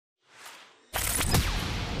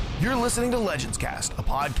You're listening to Legends Cast, a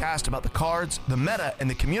podcast about the cards, the meta, and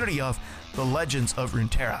the community of the Legends of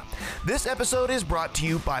Runeterra. This episode is brought to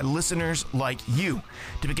you by listeners like you.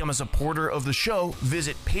 To become a supporter of the show,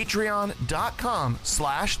 visit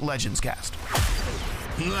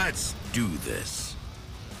patreon.com/legendscast. Let's do this.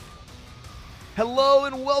 Hello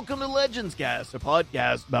and welcome to Legends Cast, a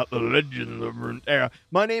podcast about the Legends of Runeterra.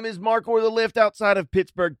 My name is Mark or the Lift outside of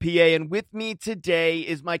Pittsburgh, PA, and with me today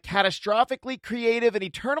is my catastrophically creative and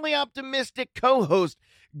eternally optimistic co-host,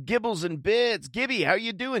 Gibbles and Bits. Gibby, how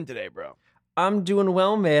you doing today, bro? I'm doing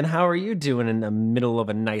well, man. How are you doing in the middle of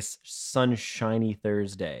a nice sunshiny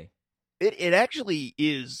Thursday? It actually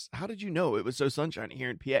is. How did you know it was so sunshiny here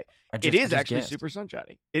in PA? It is actually super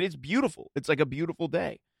sunshiny. It is beautiful. It's like a beautiful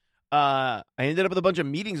day. I ended up with a bunch of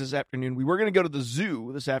meetings this afternoon. We were going to go to the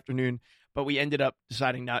zoo this afternoon, but we ended up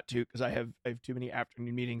deciding not to because I have too many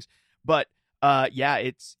afternoon meetings. But yeah,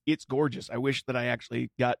 it's gorgeous. I wish that I actually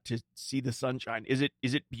got to see the sunshine. Is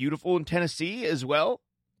it beautiful in Tennessee as well?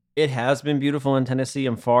 It has been beautiful in Tennessee.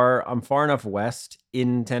 I'm far enough west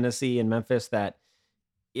in Tennessee and Memphis that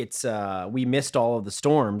it's we missed all of the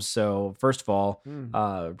storms. So first of all,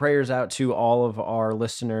 prayers out to all of our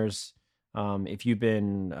listeners. If you've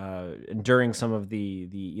been enduring some of the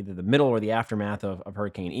either the middle or the aftermath of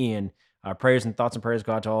Hurricane Ian, prayers and thoughts and prayers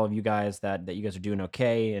go out to all of you guys that you guys are doing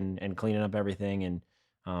okay and cleaning up everything, and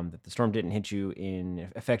that the storm didn't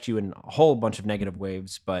affect you in a whole bunch of negative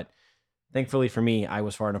waves. But thankfully for me, I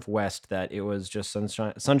was far enough west that it was just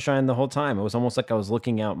sunshine the whole time. It was almost like I was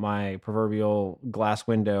looking out my proverbial glass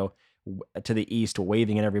window to the east,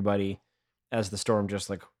 waving at everybody as the storm just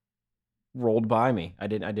like rolled by me. I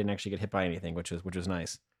didn't actually get hit by anything, which was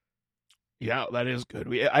nice. Yeah, that is good.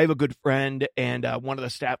 I have a good friend and one of the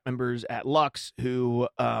staff members at Lux who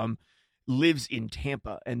lives in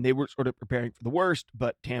Tampa, and they were sort of preparing for the worst,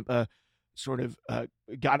 but Tampa sort of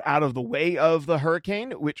got out of the way of the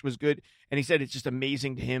hurricane, which was good. And he said it's just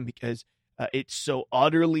amazing to him because it's so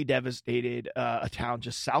utterly devastated a town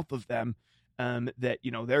just south of them that,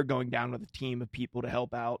 you know, they're going down with a team of people to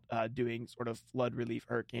help out doing sort of flood relief,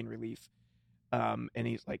 hurricane relief. And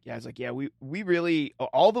he's like, we really,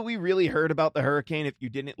 all that we really heard about the hurricane, if you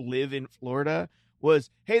didn't live in Florida, was,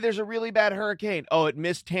 hey, there's a really bad hurricane. Oh, it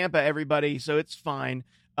missed Tampa, everybody. So it's fine.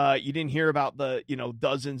 You didn't hear about the,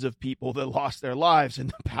 dozens of people that lost their lives and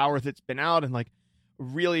the power that's been out and like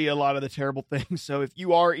really a lot of the terrible things. So if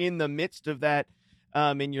you are in the midst of that,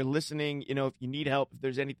 and you're listening, if you need help, if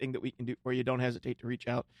there's anything that we can do for you, don't hesitate to reach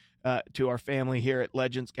out to our family here at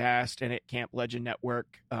Legends Cast and at Camp Legend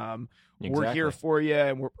Network. We're here for you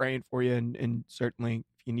and we're praying for you. And certainly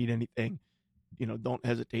if you need anything, don't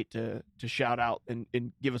hesitate to shout out and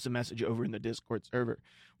give us a message over in the Discord server,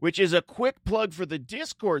 which is a quick plug for the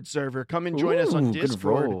Discord server. Come and join us on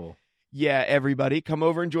Discord. Yeah, everybody, come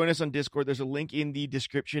over and join us on Discord. There's a link in the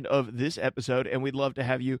description of this episode, and we'd love to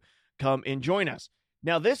have you come and join us.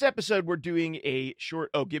 Now, this episode, we're doing a short...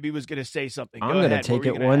 Oh, Gibby was going to say something. I'm going to take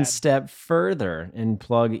it one step further and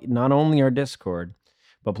plug not only our Discord,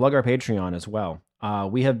 but plug our Patreon as well.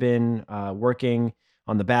 We have been working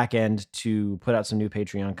on the back end to put out some new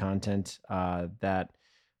Patreon content that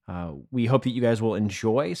we hope that you guys will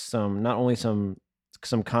enjoy. Not only some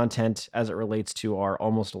content as it relates to our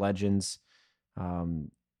Almost Legends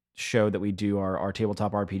show that we do, our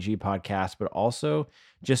tabletop RPG podcast, but also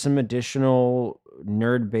just some additional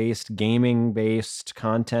nerd-based, gaming-based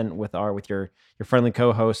content with your friendly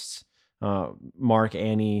co-hosts, Mark,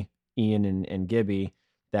 Annie, Ian, and Gibby,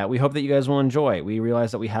 that we hope that you guys will enjoy. We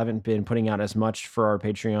realize that we haven't been putting out as much for our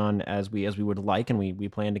Patreon as we would like, and we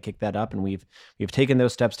plan to kick that up, and we've taken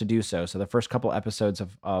those steps to do so. So the first couple episodes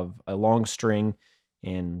of a long string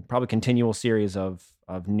and probably continual series of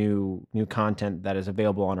new content that is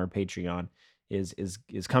available on our Patreon is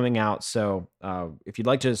coming out. So if you'd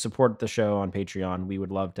like to support the show on Patreon, we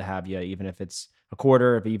would love to have you, even if it's a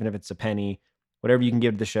quarter, even if it's a penny, whatever you can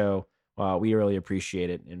give the show. We really appreciate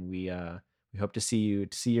it, and we hope to see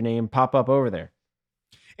your name pop up over there.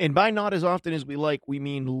 And by not as often as we like, we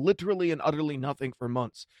mean literally and utterly nothing for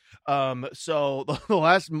months. So the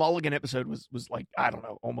last Mulligan episode was like, I don't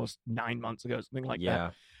know, almost 9 months ago, something like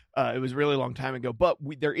that. It was a really long time ago, but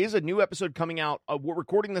there is a new episode coming out. We're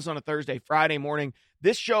recording this on a Thursday, Friday morning.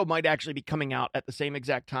 This show might actually be coming out at the same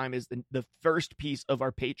exact time as the first piece of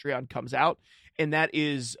our Patreon comes out. And that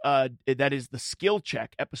is the Skill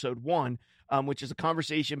Check episode 1, which is a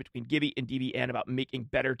conversation between Gibby and DBN about making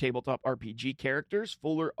better tabletop RPG characters,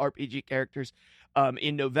 fuller RPG characters.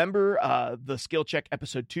 In November, the Skill Check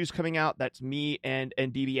episode 2 is coming out. That's me and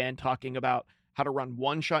DBN talking about how to run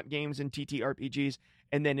one-shot games in TTRPGs.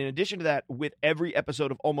 And then in addition to that, with every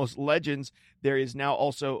episode of Almost Legends, there is now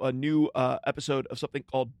also a new episode of something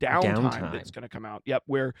called Downtime that's going to come out. Yep,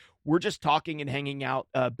 where we're just talking and hanging out,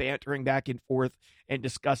 bantering back and forth and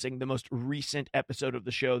discussing the most recent episode of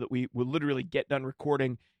the show that we will literally get done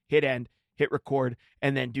recording, hit end, hit record,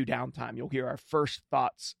 and then do downtime. You'll hear our first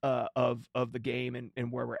thoughts of the game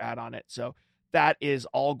and where we're at on it. So that is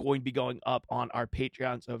all going to be going up on our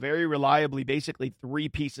Patreon. So very reliably, basically 3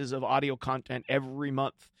 pieces of audio content every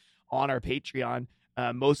month on our Patreon,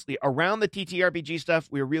 mostly around the TTRPG stuff.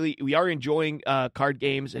 We are enjoying card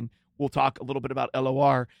games, and we'll talk a little bit about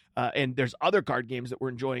LOR. And there's other card games that we're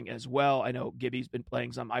enjoying as well. I know Gibby's been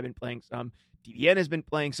playing some. I've been playing some. DBN has been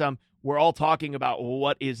playing some. We're all talking about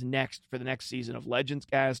what is next for the next season of Legends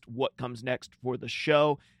Cast, what comes next for the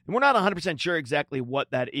show. And we're not 100% sure exactly what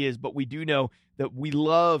that is, but we do know that we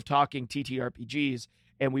love talking TTRPGs,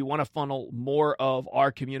 and we want to funnel more of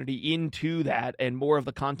our community into that and more of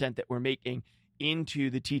the content that we're making into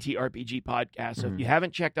the TTRPG podcast. So if you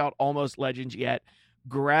haven't checked out Almost Legends yet,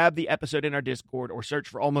 grab the episode in our Discord or search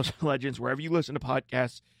for Almost Legends wherever you listen to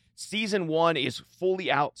podcasts. Season 1 is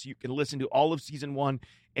fully out, so you can listen to all of Season 1.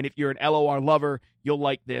 And if you're an LOR lover, you'll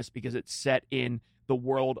like this because it's set in the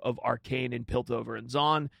world of Arcane and Piltover and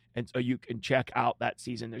Zon. And so you can check out that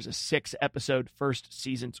season. There's a 6-episode first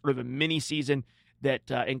season, sort of a mini season that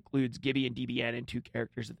includes Gibby and DBN and 2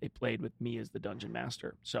 characters that they played with me as the Dungeon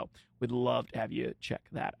Master. So we'd love to have you check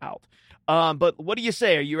that out. But what do you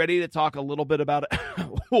say? Are you ready to talk a little bit about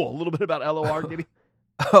LOR, Gibby?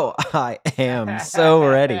 Oh, I am so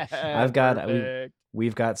ready.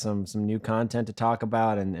 We've got some new content to talk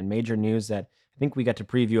about and major news that I think we got to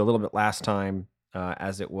preview a little bit last time,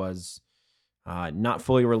 as it was not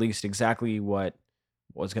fully released exactly what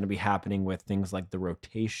was going to be happening with things like the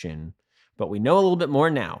rotation, but we know a little bit more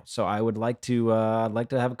now. So I would like to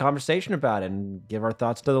have a conversation about it and give our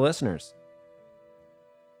thoughts to the listeners.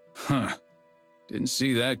 Huh. Didn't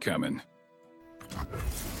see that coming.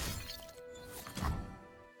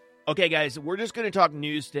 Okay, guys, we're just going to talk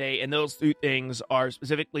news today, and those 2 things are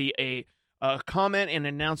specifically a comment and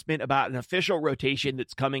announcement about an official rotation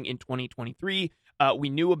that's coming in 2023. We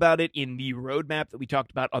knew about it in the roadmap that we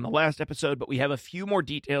talked about on the last episode, but we have a few more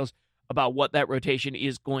details about what that rotation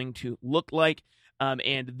is going to look like,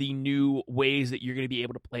 and the new ways that you're going to be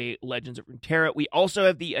able to play Legends of Runeterra. We also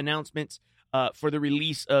have the announcements for the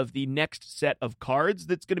release of the next set of cards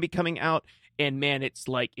that's going to be coming out. And man, it's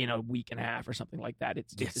like in a week and a half or something like that.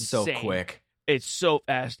 It's so insane. quick. It's so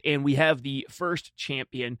fast. And we have the first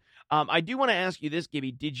champion. I do want to ask you this,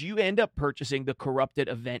 Gibby. Did you end up purchasing the Corrupted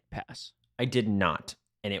Event Pass? I did not.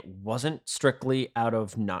 And it wasn't strictly out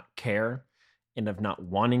of not care and of not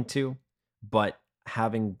wanting to, but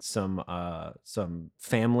having some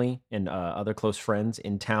family and other close friends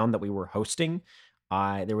in town that we were hosting.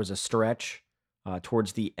 There was a stretch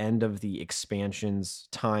towards the end of the expansion's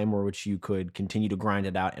time where which you could continue to grind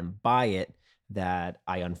it out and buy it, that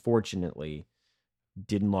I unfortunately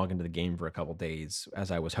didn't log into the game for a couple days as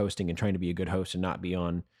I was hosting and trying to be a good host and not be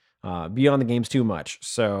on the games too much.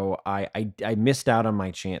 So I missed out on my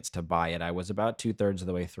chance to buy it. I was about 2/3 of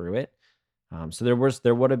the way through it. So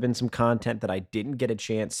there would have been some content that I didn't get a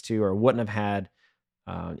chance to or wouldn't have had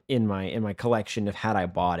in my collection had I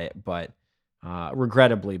bought it, but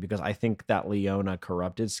regrettably, because I think that Leona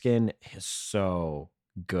Corrupted skin is so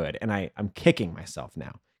good, and I'm kicking myself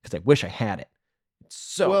now because I wish I had it. It's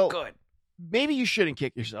so good. Maybe you shouldn't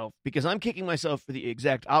kick yourself, because I'm kicking myself for the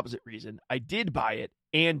exact opposite reason. I did buy it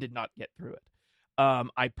and did not get through it.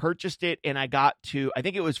 I purchased it and I got to, I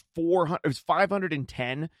think it was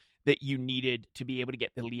 510 that you needed to be able to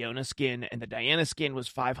get the Leona skin, and the Diana skin was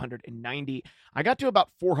 590. I got to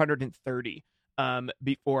about 430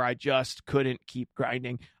 before I just couldn't keep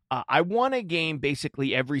grinding. I won a game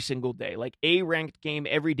basically every single day, like a ranked game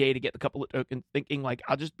every day to get a couple of tokens, thinking like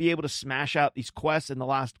I'll just be able to smash out these quests in the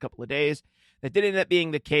last couple of days. That did end up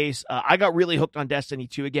being the case. I got really hooked on Destiny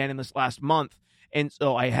 2 again in this last month, and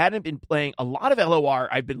so I hadn't been playing a lot of LOR.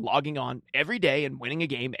 I've been logging on every day and winning a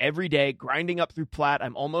game every day, grinding up through Plat.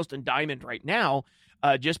 I'm almost in Diamond right now,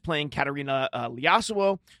 just playing Katarina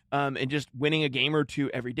Liasuo, and just winning a game or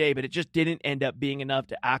two every day, but it just didn't end up being enough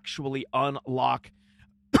to actually unlock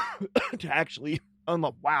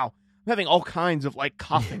wow, I'm having all kinds of like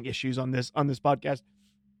coughing issues on this podcast.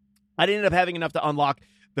 I didn't end up having enough to unlock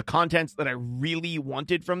the contents that I really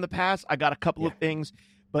wanted from the pass. I got a couple of things,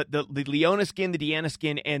 but the Leona skin, the Deanna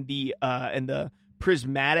skin, and the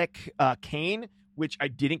prismatic cane, which I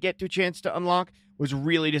didn't get to a chance to unlock, was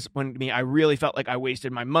really disappointing to me. I really felt like I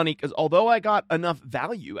wasted my money, because although I got enough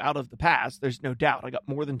value out of the pass, there's no doubt I got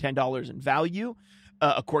more than $10 in value.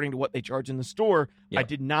 according to what they charge in the store. Yeah. I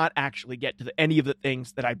did not actually get to any of the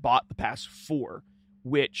things that I bought the pass for,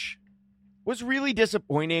 which was really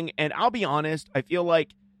disappointing. And I'll be honest, I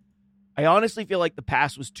honestly feel like the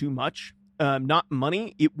pass was too much. Not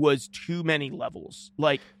money, it was too many levels.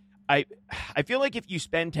 Like, I feel like if you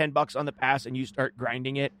spend $10 on the pass and you start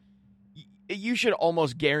grinding it, you should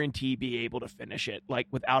almost guarantee be able to finish it, like,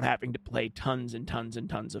 without having to play tons and tons and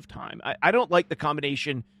tons of time. I don't like the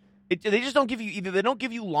combination. They just don't give you, either they don't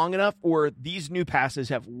give you long enough, or these new passes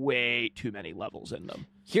have way too many levels in them.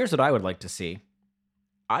 Here's what I would like to see.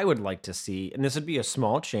 I would like to see, and this would be a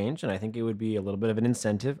small change, and I think it would be a little bit of an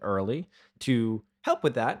incentive early to help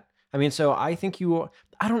with that. I mean, so I think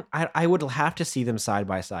I would have to see them side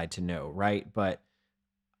by side to know, right? But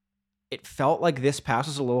it felt like this pass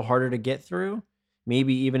was a little harder to get through.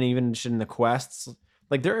 Maybe even in the quests.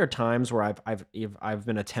 Like, there are times where I've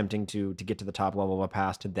been attempting to get to the top level of a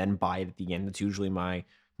pass to then buy it at the end. That's usually my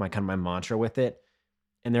mantra with it.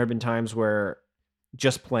 And there have been times where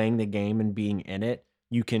just playing the game and being in it,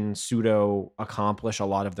 you can pseudo accomplish a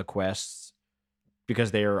lot of the quests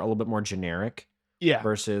because they are a little bit more generic. Yeah.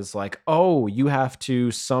 Versus like, oh, you have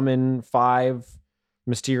to summon 5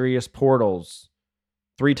 mysterious portals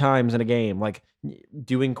 3 times in a game. Like,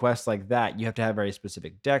 doing quests like that, you have to have very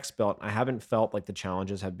specific decks built. I haven't felt like the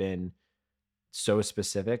challenges have been so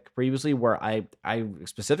specific previously, where I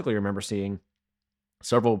specifically remember seeing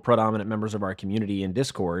several predominant members of our community in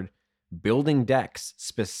Discord building decks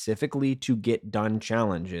specifically to get done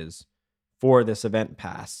challenges for this event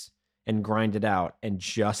pass and grind it out and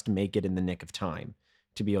just make it in the nick of time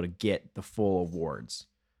to be able to get the full awards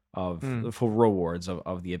of the full rewards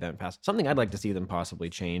of the event pass. Something I'd like to see them possibly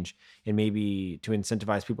change, and maybe to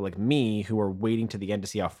incentivize people like me who are waiting to the end to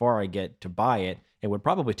see how far I get to buy it. It would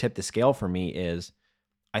probably tip the scale for me is,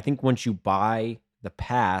 I think once you buy the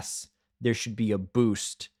pass, there should be a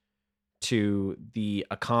boost to the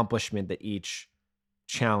accomplishment that each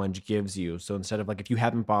challenge gives you. So instead of, like, if you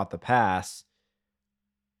haven't bought the pass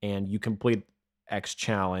and you complete X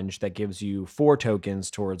challenge, that gives you 4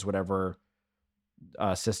 tokens towards whatever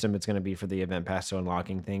system it's going to be for the event pass, so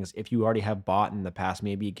unlocking things. If you already have bought in the pass,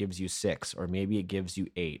 maybe it gives you 6, or maybe it gives you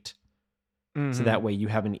 8. So that way you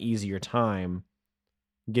have an easier time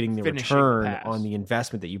getting the Finishing return the pass on the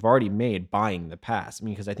investment that you've already made buying the pass. I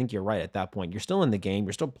mean, because I think you're right at that point. You're still in the game.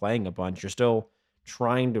 You're still playing a bunch. You're still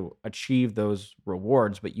trying to achieve those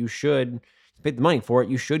rewards, but you should pay the money for it.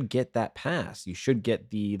 You should get that pass. You should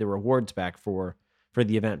get the rewards back for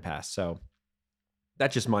the event pass. So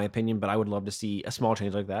that's just my opinion, but I would love to see a small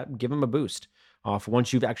change like that. Give them a boost off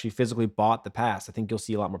once you've actually physically bought the pass. I think you'll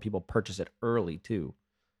see a lot more people purchase it early too.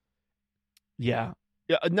 Yeah.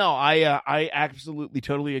 No, I absolutely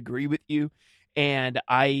totally agree with you. And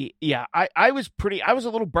I was a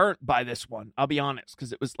little burnt by this one, I'll be honest,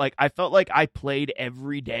 because it was like, I felt like I played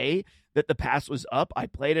every day that the pass was up. I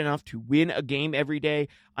played enough to win a game every day.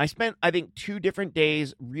 I spent, I think, 2 different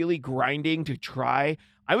days really grinding to try.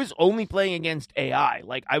 I was only playing against AI.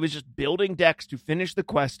 Like, I was just building decks to finish the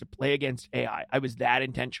quest to play against AI. I was that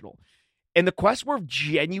intentional. And the quests were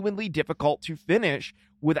genuinely difficult to finish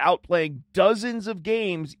without playing dozens of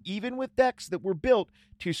games, even with decks that were built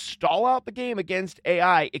to stall out the game against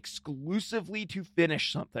AI exclusively to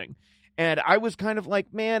finish something. And I was kind of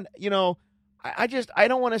like, man, I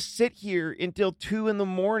don't want to sit here until 2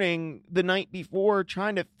 a.m. the night before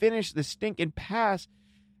trying to finish the stinking pass.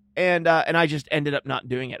 And I just ended up not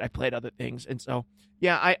doing it. I played other things. And so,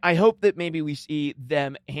 yeah, I hope that maybe we see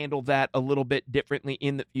them handle that a little bit differently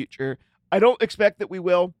in the future. I don't expect that we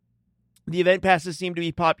will. The event passes seem to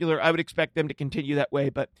be popular. I would expect them to continue that way,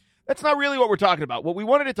 but that's not really what we're talking about. What we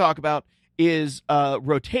wanted to talk about is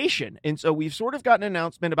rotation. And so we've sort of got an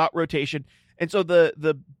announcement about rotation. And so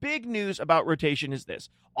the big news about rotation is this.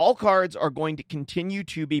 All cards are going to continue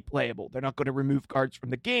to be playable. They're not going to remove cards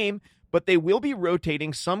from the game, but they will be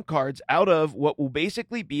rotating some cards out of what will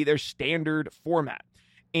basically be their standard format.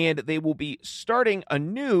 And they will be starting a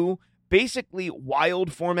new, basically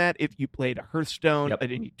wild format. If you played Hearthstone, Yep.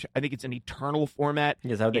 I think it's an eternal format.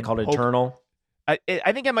 Is that what they In call it? Eternal? I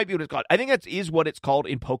think that might be what it's called. I think that is what it's called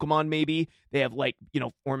in Pokemon. Maybe they have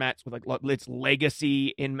formats with it's Legacy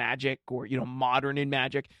in Magic or Modern in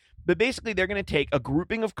Magic. But basically, they're going to take a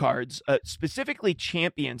grouping of cards, specifically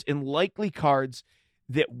champions, and likely cards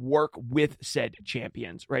that work with said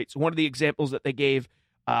champions. Right. So one of the examples that they gave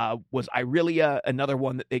was Irelia. Another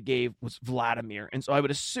one that they gave was Vladimir. And so I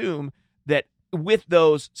would assume that with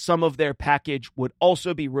those, some of their package would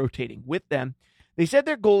also be rotating with them. They said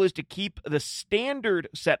their goal is to keep the standard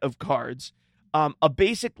set of cards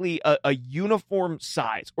basically a uniform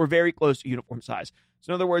size or very close to uniform size.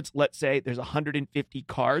 So in other words, let's say there's 150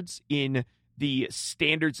 cards in the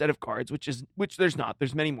standard set of cards, which there's not.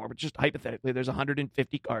 There's many more, but just hypothetically, there's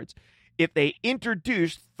 150 cards. If they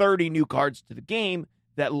introduce 30 new cards to the game,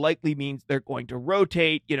 that likely means they're going to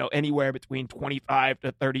rotate, anywhere between 25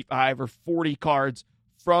 to 35 or 40 cards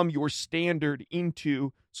from your standard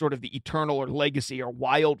into sort of the Eternal or Legacy or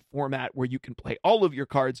Wild format where you can play all of your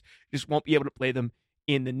cards. You just won't be able to play them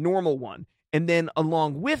in the normal one. And then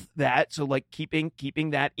along with that, so like keeping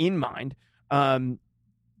that in mind,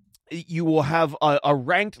 you will have a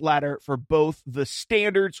ranked ladder for both the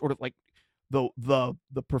standard, sort of like the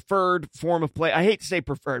preferred form of play. I hate to say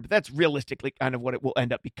preferred, but that's realistically kind of what it will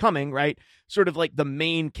end up becoming, right? Sort of like the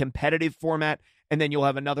main competitive format, and then you'll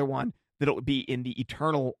have another one that'll be in the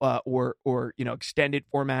Eternal or extended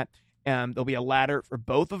format. There'll be a ladder for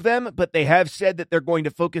both of them, but they have said that they're going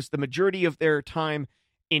to focus the majority of their time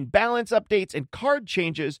in balance updates and card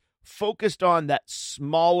changes focused on that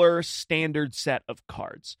smaller standard set of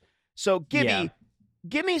cards. So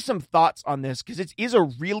give me some thoughts on this, because it is a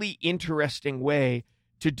really interesting way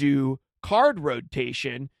to do card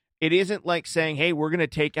rotation. It isn't like saying, hey, we're going to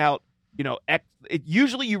take out,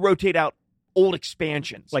 usually you rotate out old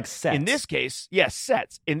expansions. Like sets. In this case, yes,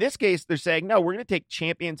 sets. In this case, they're saying, no, we're going to take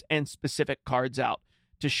champions and specific cards out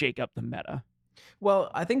to shake up the meta.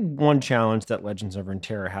 Well, I think one challenge that Legends of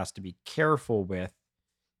Runeterra has to be careful with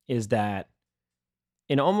is that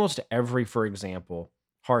in almost every, for example,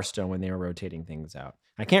 Hearthstone, when they were rotating things out,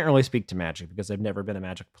 I can't really speak to Magic because I've never been a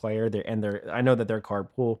Magic player. I know that their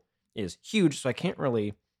card pool is huge, so I can't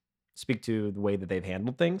really speak to the way that they've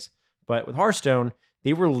handled things. But with Hearthstone,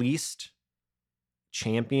 they released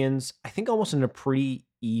champions, I think almost in a pretty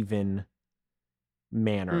even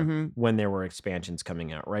manner when there were expansions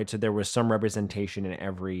coming out, right? So there was some representation in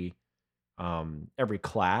every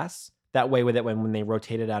class. That way, with it, when they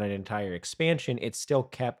rotated out an entire expansion, it still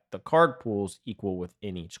kept the card pools equal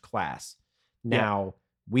within each class. Now,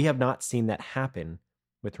 we have not seen that happen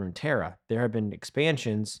with Runeterra. There have been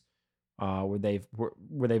expansions where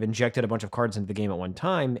they've injected a bunch of cards into the game at one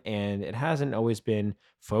time, and it hasn't always been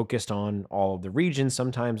focused on all of the regions.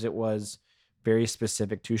 Sometimes it was very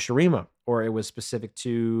specific to Shurima, or it was specific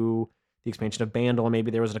to the expansion of Bandle, and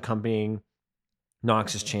maybe there was an accompanying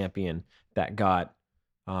Noxus champion that got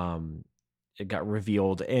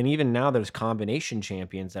revealed. And even now there's combination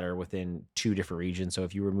champions that are within two different regions. So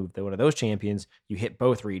if you remove one of those champions, you hit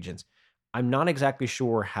both regions. I'm not exactly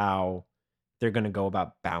sure how they're going to go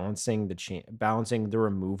about balancing the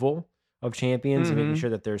removal of champions and making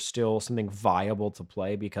sure that there's still something viable to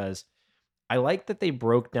play, because I like that they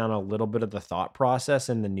broke down a little bit of the thought process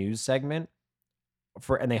in the news segment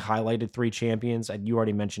and they highlighted 3 champions. You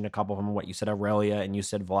already mentioned a couple of them, what you said, Aurelia, and you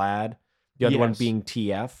said Vlad. The other one being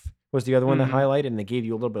TF was the other one that highlighted, and they gave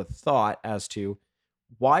you a little bit of thought as to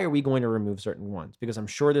why are we going to remove certain ones? Because I'm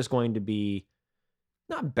sure there's going to be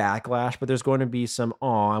not backlash, but there's going to be some,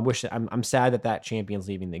 I'm sad that champion's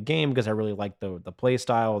leaving the game because I really like the play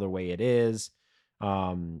style, the way it is.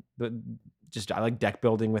 I like deck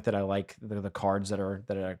building with it. I like the cards that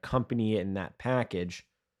accompany it in that package.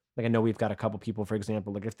 Like I know we've got a couple people, for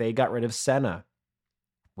example, like if they got rid of Senna,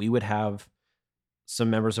 we would have some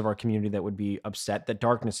members of our community that would be upset that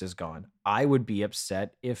Darkness is gone. I would be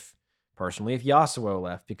upset if Yasuo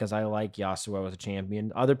left, because I like Yasuo as a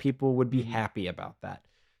champion. Other people would be happy about that.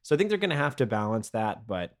 So I think they're going to have to balance that,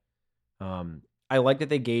 but I like that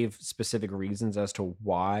they gave specific reasons as to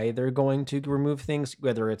why they're going to remove things,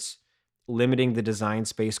 whether it's limiting the design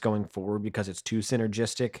space going forward because it's too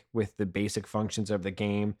synergistic with the basic functions of the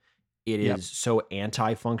game. It is so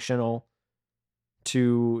anti-functional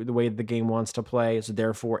to the way the game wants to play, so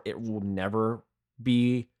therefore it will never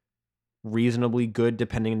be reasonably good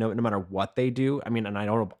depending no matter what they do. I mean, and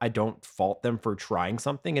I don't fault them for trying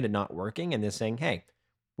something and it not working, and they're saying, hey,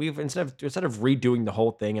 we've instead of redoing the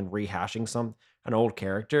whole thing and rehashing an old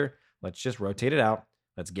character, let's just rotate it out,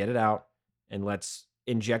 let's get it out, and let's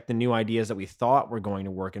inject the new ideas that we thought were going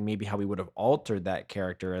to work and maybe how we would have altered that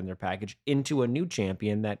character and their package into a new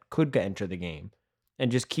champion that could enter the game,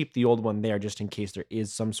 and just keep the old one there just in case there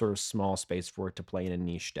is some sort of small space for it to play in a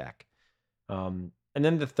niche deck. And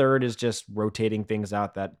then the third is just rotating things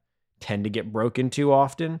out that tend to get broken too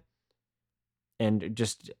often, and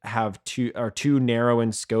just have too narrow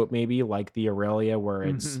in scope, maybe like the Aurelia, where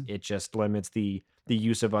it just limits the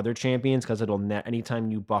use of other champions, because anytime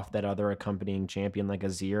you buff that other accompanying champion like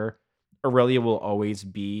Azir, Aurelia will always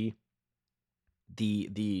be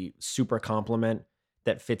the super complement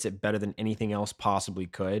that fits it better than anything else possibly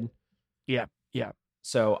could. Yeah.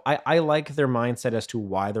 So I like their mindset as to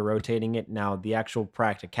why they're rotating it. Now, the actual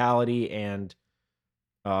practicality and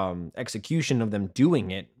execution of them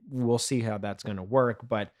doing it, we'll see how that's going to work.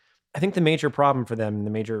 But I think the major problem for them,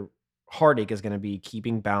 the major heartache is going to be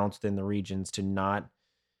keeping balance within the regions to not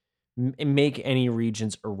make any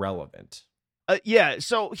regions irrelevant. Yeah,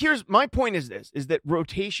 so here's my point is this, is that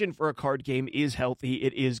rotation for a card game is healthy.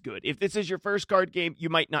 It is good. If this is your first card game, you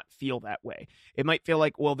might not feel that way. It might feel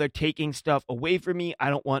like, well, they're taking stuff away from me. I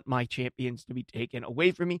don't want my champions to be taken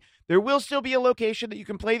away from me. There will still be a location that you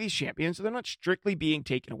can play these champions, so they're not strictly being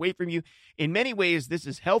taken away from you. In many ways, this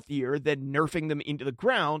is healthier than nerfing them into the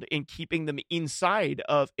ground and keeping them inside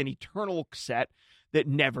of an eternal set that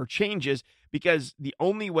never changes, because the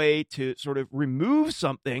only way to sort of remove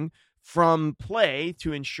something from play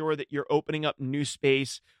to ensure that you're opening up new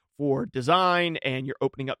space for design and you're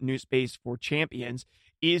opening up new space for champions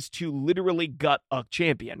is to literally gut a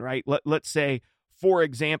champion, right? Let's say, for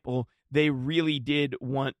example, they really did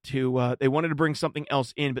want to, they wanted to bring something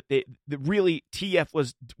else in, but really TF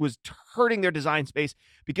was hurting their design space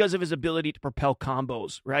because of his ability to propel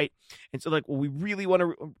combos, right? And so like, well, we really want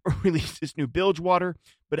to release this new Bilgewater,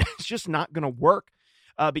 but it's just not going to work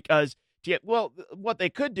because TF, well, what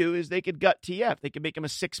they could do is they could gut TF. They could make him a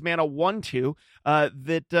 6-mana 1/2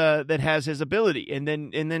 that has his ability, and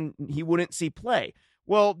then he wouldn't see play.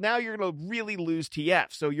 Well, now you're going to really lose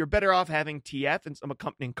TF, so you're better off having TF and some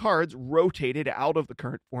accompanying cards rotated out of the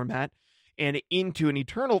current format and into an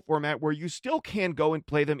eternal format where you still can go and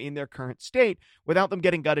play them in their current state without them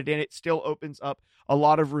getting gutted, and it still opens up a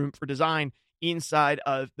lot of room for design inside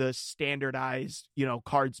of the standardized,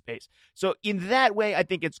 card space. So in that way, I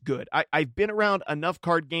think it's good. I've been around enough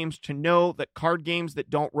card games to know that card games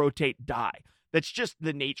that don't rotate die. That's just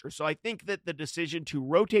the nature. So I think that the decision to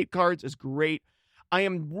rotate cards is great. I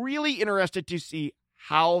am really interested to see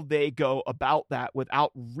how they go about that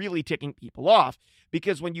without really ticking people off,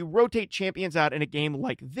 because when you rotate champions out in a game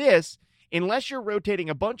like this, unless you're rotating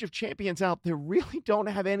a bunch of champions out that really don't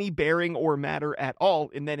have any bearing or matter at all,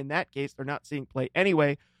 and then in that case, they're not seeing play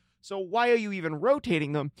anyway. So why are you even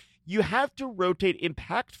rotating them? You have to rotate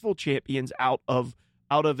impactful champions out of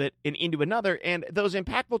it and into another, and those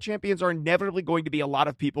impactful champions are inevitably going to be a lot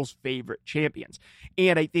of people's favorite champions.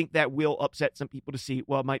 And I think that will upset some people to see,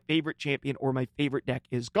 well, my favorite champion or my favorite deck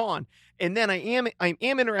is gone. And then I am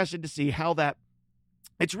interested to see how that.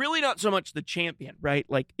 It's really not so much the champion, right?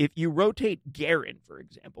 Like if you rotate Garen, for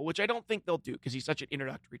example, which I don't think they'll do because he's such an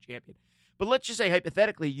introductory champion. But let's just say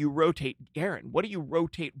hypothetically you rotate Garen. What do you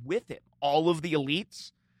rotate with him? All of the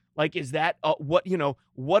elites? Like, is that what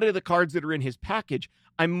are the cards that are in his package?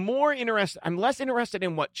 I'm less interested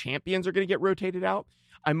in what champions are going to get rotated out.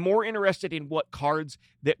 I'm more interested in what cards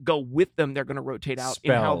that go with them they're going to rotate out.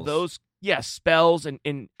 Spells. And how those, spells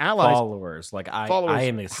and allies. Followers. Like I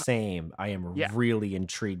am the same. I am really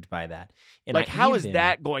intrigued by that. And like, how is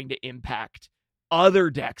that going to impact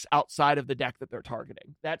other decks outside of the deck that they're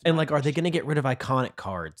targeting? Are they going to get rid of iconic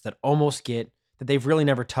cards that they've really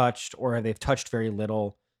never touched, or they've touched very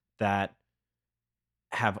little, that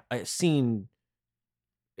have seen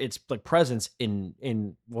its like presence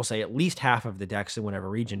in we'll say at least half of the decks in whatever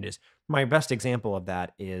region it is? My best example of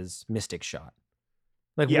that is Mystic Shot.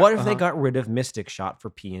 Like, what if they got rid of Mystic Shot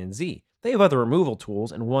for P and Z? They have other removal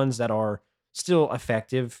tools and ones that are still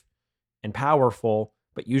effective and powerful,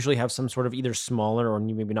 but usually have some sort of either smaller or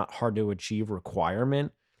maybe not hard to achieve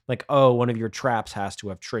requirement. Like, one of your traps has to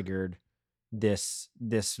have triggered this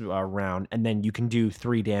round, and then you can do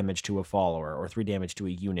 3 damage to a follower or 3 damage to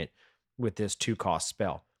a unit with this 2-cost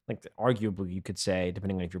spell. Like, arguably, you could say,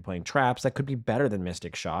 depending on if you're playing traps, that could be better than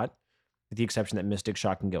Mystic Shot, with the exception that Mystic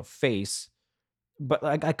Shot can go face. But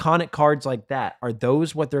like iconic cards like that, are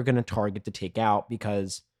those what they're going to target to take out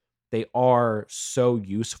because they are so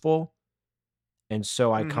useful and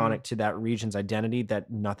so iconic to that region's identity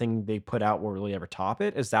that nothing they put out will really ever top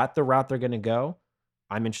it? Is that the route they're going to go?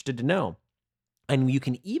 I'm interested to know. And you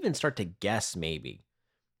can even start to guess, maybe,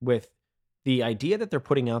 with the idea that they're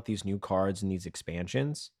putting out these new cards and these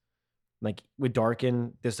expansions. Like with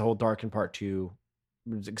Darken, this whole Darken Part 2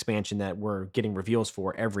 expansion that we're getting reveals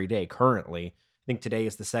for every day currently. I think today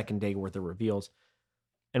is the second day worth of reveals.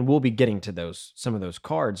 And we'll be getting to some of those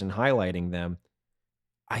cards and highlighting them.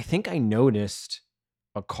 I think I noticed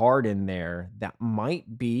a card in there that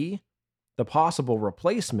might be the possible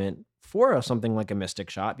replacement for something like a Mystic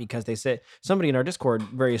Shot, because they said, somebody in our Discord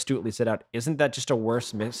very astutely said out, isn't that just a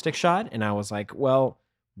worse Mystic Shot? And I was like, well,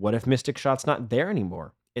 what if Mystic Shot's not there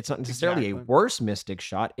anymore? It's not necessarily a worse Mystic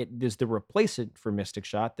Shot. It is the replacement for Mystic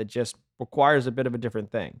Shot that just requires a bit of a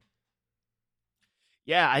different thing.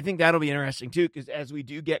 Yeah, I think that'll be interesting too, because as we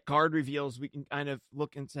do get card reveals, we can kind of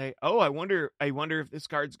look and say, "Oh, I wonder if this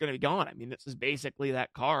card's going to be gone." I mean, this is basically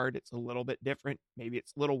that card. It's a little bit different. Maybe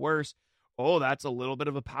it's a little worse. Oh, that's a little bit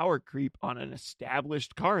of a power creep on an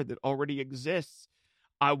established card that already exists.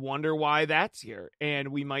 I wonder why that's here. And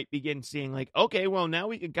we might begin seeing like, okay, well, now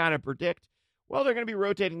we can kind of predict, well, they're going to be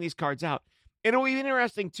rotating these cards out. It'll be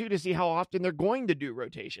interesting, too, to see how often they're going to do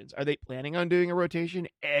rotations. Are they planning on doing a rotation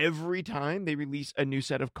every time they release a new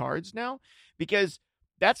set of cards now? Because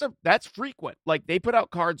that's frequent. Like, they put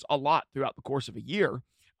out cards a lot throughout the course of a year,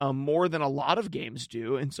 more than a lot of games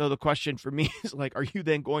do. And so the question for me is, like, are you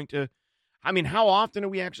then going to, I mean, how often are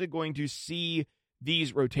we actually going to see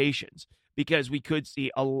these rotations? Because we could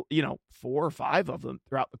see, 4 or 5 of them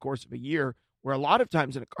throughout the course of a year, where a lot of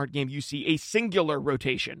times in a card game, you see a singular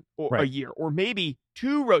rotation a year, or maybe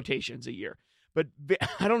 2 rotations a year. But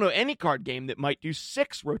I don't know any card game that might do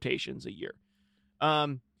 6 rotations a year.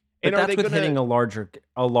 But that's with hitting a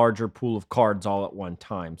larger pool of cards all at one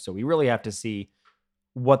time. So we really have to see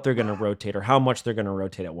what they're going to rotate or how much they're going to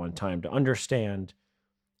rotate at one time to understand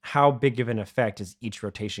how big of an effect is each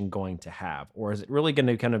rotation going to have. Or is it really going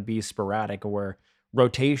to kind of be sporadic, or where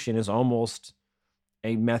rotation is almost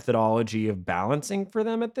a methodology of balancing for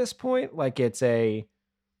them at this point? Like it's okay,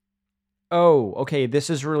 this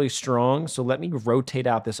is really strong, so let me rotate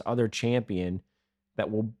out this other champion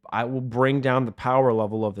I will bring down the power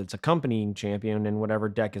level of its accompanying champion in whatever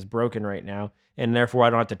deck is broken right now, and therefore I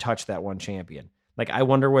don't have to touch that one champion. Like, I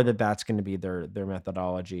wonder whether that's going to be their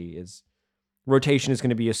methodology. Is rotation is going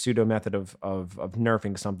to be a pseudo method of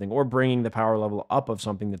nerfing something or bringing the power level up of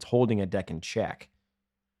something that's holding a deck in check.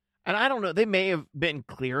 And I don't know, they may have been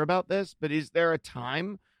clear about this, but is there a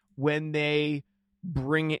time when they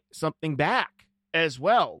bring something back as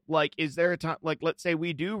well? Like, is there a time, like, let's say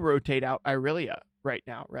we do rotate out Irelia right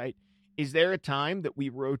now, right? Is there a time that we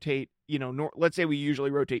rotate, let's say we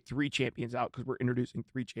usually rotate 3 champions out because we're introducing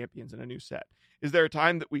 3 champions in a new set. Is there a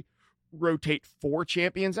time that we rotate 4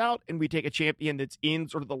 champions out and we take a champion that's in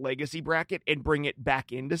sort of the legacy bracket and bring it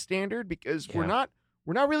back into standard? Because we're not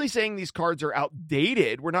really saying these cards are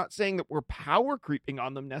outdated. We're not saying that we're power creeping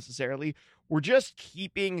on them necessarily. We're just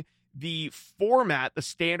keeping the format, the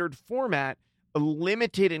standard format,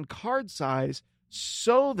 limited in card size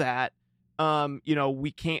so that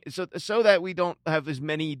we can't, so that we don't have as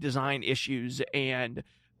many design issues and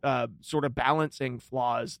sort of balancing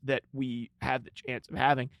flaws that we have the chance of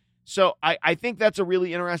having. So I think that's a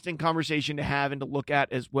really interesting conversation to have and to look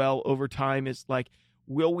at as well over time, is like,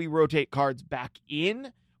 will we rotate cards back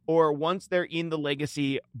in, or once they're in the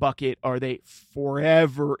legacy bucket, are they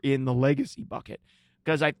forever in the legacy bucket?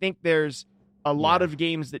 Because I think there's a lot of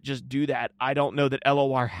games that just do that. I don't know that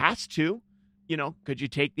LOR has to. Could you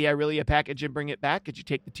take the Irelia package and bring it back? Could you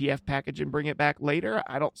take the TF package and bring it back later?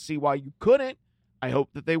 I don't see why you couldn't. I hope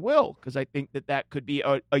that they will, because I think that could be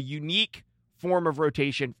a unique form of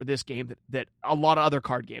rotation for this game that a lot of other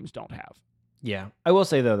card games don't have. Yeah. I will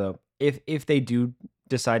say, though, if they do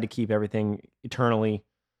decide to keep everything eternally,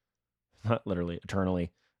 not literally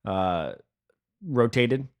eternally,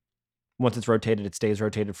 rotated, once it's rotated, it stays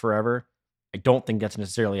rotated forever. I don't think that's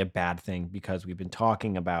necessarily a bad thing, because we've been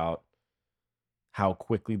talking about how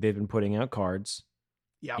quickly they've been putting out cards.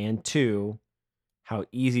 Yeah. And 2, how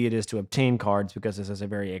easy it is to obtain cards, because this is a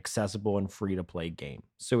very accessible and free to play game.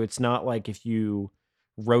 So it's not like if you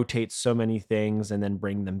rotate so many things and then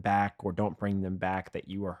bring them back or don't bring them back that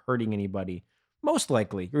you are hurting anybody. Most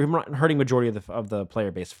likely you're not hurting majority of the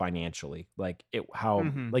player base financially, like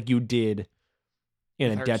like you did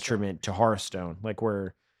in a detriment to Hearthstone, like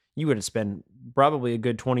where you would have spent probably a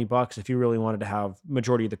good $20 if you really wanted to have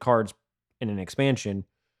majority of the cards in an expansion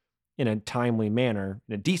in a timely manner,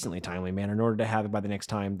 in a decently timely manner, in order to have it by the next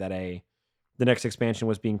time that the next expansion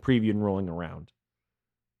was being previewed and rolling around.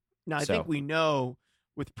 Now, I think we know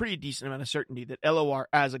with pretty decent amount of certainty that LOR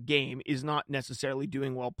as a game is not necessarily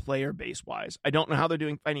doing well player base wise. I don't know how they're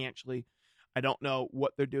doing financially. I don't know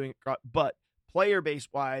what they're doing, but player base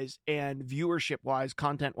wise and viewership wise,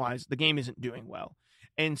 content wise, the game isn't doing well.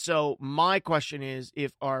 And so my question is,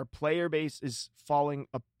 if our player base is falling,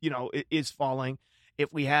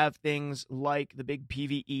 if we have things like the big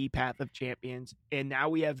PvE Path of Champions, and now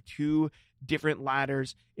we have 2 different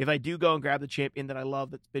ladders, if I do go and grab the champion that I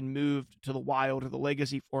love that's been moved to the Wild or the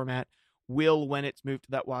Legacy format, when it's moved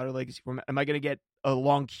to that Wild or Legacy format, am I going to get a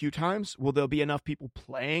long queue times? Will there be enough people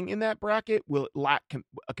playing in that bracket? Will it lack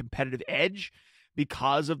a competitive edge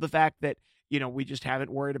because of the fact that, we just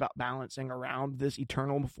haven't worried about balancing around this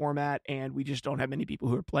Eternal format, and we just don't have many people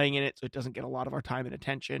who are playing in it, so it doesn't get a lot of our time and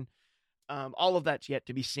attention? All of that's yet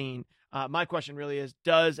to be seen. My question really is,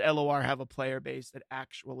 does LOR have a player base that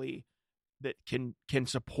actually that can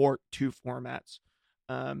support two formats?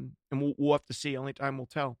 And we'll have to see. Only time will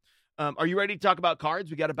tell. Are you ready to talk about cards?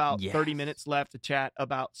 We got about 30 minutes left to chat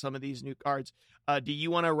about some of these new cards. Do you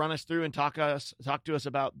want to run us through and talk to us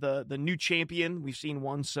about the new champion? We've seen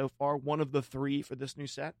one so far, one of the 3 for this new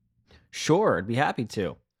set. Sure, I'd be happy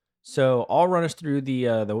to. So I'll run us through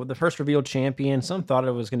the first revealed champion. Some thought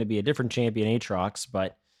it was going to be a different champion, Aatrox,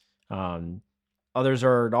 but others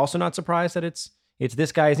are also not surprised that it's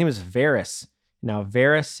this guy. His name is Varus. Now,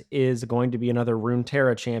 Varus is going to be another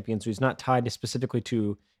Runeterra champion, so he's not tied specifically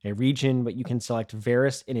to a region, but you can select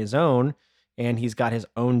Varus in his own, and he's got his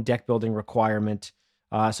own deck building requirement.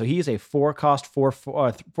 So he is a 4-cost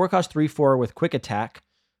 3/4 with quick attack.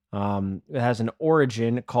 It has an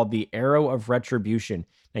origin called the Arrow of Retribution.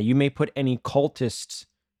 Now, you may put any cultist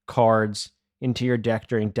cards into your deck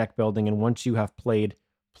during deck building, and once you have played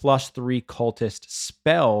 +3 cultist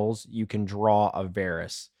spells, you can draw a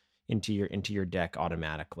Varus into your deck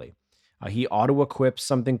automatically. He auto-equips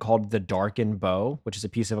something called the Darken Bow, which is a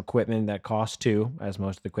piece of equipment that costs 2, as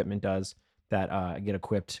most of the equipment does, that get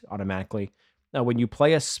equipped automatically. Now, when you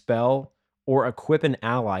play a spell or equip an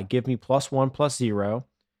ally, give me +1/+0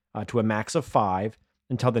 to a max of 5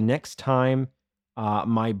 until the next time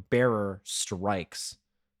my bearer strikes.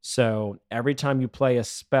 So every time you play a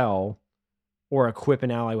spell or equip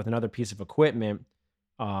an ally with another piece of equipment,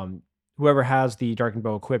 whoever has the Darkened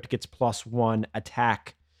Bow equipped gets +1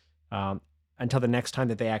 attack until the next time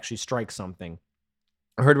that they actually strike something.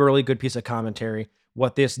 I heard a really good piece of commentary.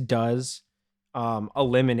 What this does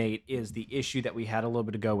eliminate is the issue that we had a little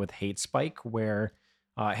bit ago with Hate Spike, where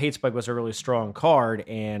Hate Spike was a really strong card,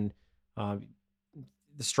 and the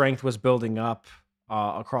strength was building up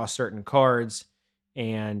across certain cards,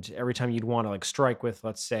 and every time you'd want to like strike with,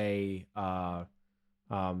 let's say, a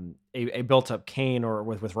built-up Kayn, or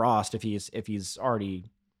with Rost, if he's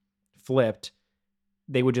already flipped,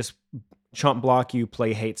 they would just chump block you,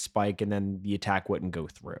 play Hate Spike, and then the attack wouldn't go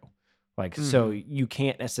through. So you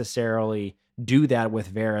can't necessarily do that with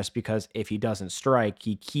Varus, because if he doesn't strike,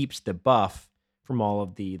 he keeps the buff from all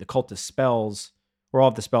of the cultist spells, or all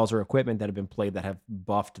of the spells or equipment that have been played that have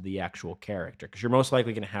buffed the actual character, because you're most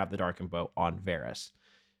likely going to have the Darkened Bow on Varus.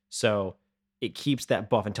 So it keeps that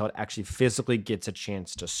buff until it actually physically gets a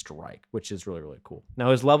chance to strike, which is really, really cool.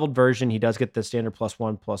 Now, his leveled version, he does get the standard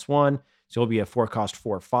 +1/+1, so he'll be a 4-cost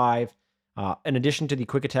 4/5. In addition to the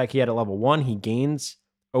quick attack he had at level 1, he gains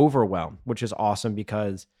Overwhelm, which is awesome,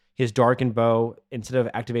 because his Darkened Bow, instead of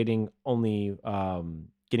activating only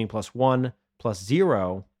getting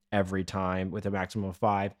 +1/+0 every time with a maximum of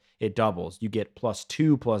 5, it doubles. You get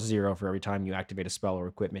 +2/+0 for every time you activate a spell or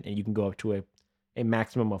equipment, and you can go up to a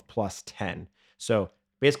maximum of +10. So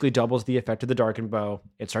basically doubles the effect of the Darkened Bow.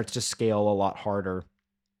 It starts to scale a lot harder.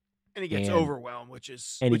 And he gets Overwhelmed, which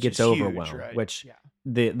is Overwhelmed, huge, right? which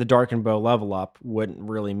the Darkened Bow level up wouldn't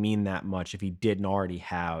really mean that much if he didn't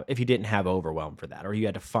have Overwhelm for that, or you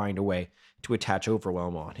had to find a way to attach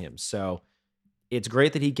Overwhelm on him. So it's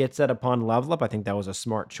great that he gets that upon level up. I think that was a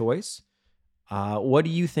smart choice. What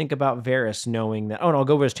do you think about Varus, knowing that? Oh, and I'll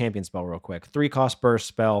go over his champion spell real quick. 3-cost burst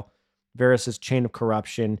spell. Varus's Chain of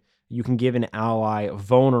Corruption. You can give an ally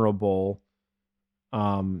vulnerable,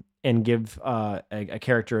 and give a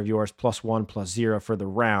character of yours +1/+0 for the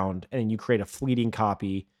round, and then you create a fleeting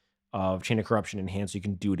copy of Chain of Corruption in hand, so you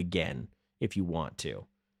can do it again if you want to.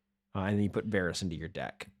 And then you put Varus into your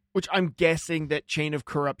deck. Which I'm guessing that Chain of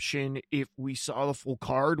Corruption, if we saw the full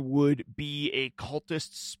card, would be a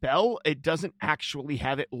cultist spell. It doesn't actually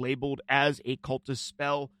have it labeled as a cultist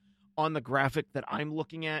spell on the graphic that I'm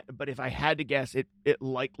looking at, but if I had to guess, it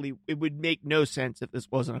would make no sense if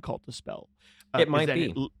this wasn't a cultist spell. It might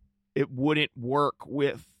be. It wouldn't work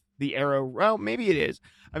with the Arrow. Well, maybe it is.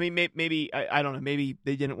 I mean, maybe I don't know. Maybe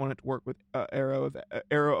they didn't want it to work with Arrow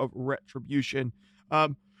of Retribution.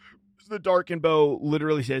 The Darkened Bow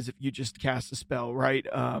literally says if you just cast a spell, right?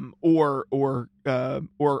 Or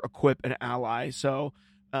equip an ally. So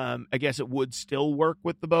I guess it would still work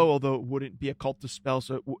with the bow, although it wouldn't be a cultist spell,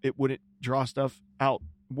 so it wouldn't draw stuff out.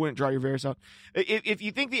 Wouldn't draw your Varus out. If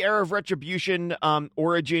you think the Arrow of Retribution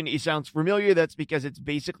origin sounds familiar, that's because it's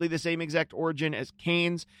basically the same exact origin as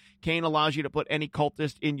Kayn's. Kayn allows you to put any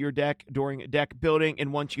cultist in your deck during deck building,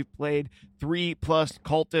 and once you've played 3+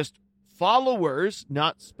 cultist followers,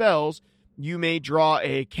 not spells, you may draw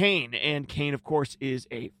a Kayn, and Kayn, of course, is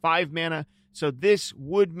a 5 mana. So this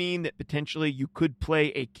would mean that potentially you could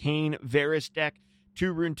play a Kayn Varus deck,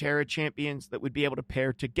 2 Runeterra champions that would be able to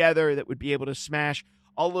pair together, that would be able to smash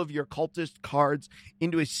all of your cultist cards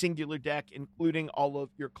into a singular deck, including all of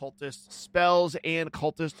your cultist spells and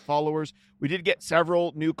cultist followers. We did get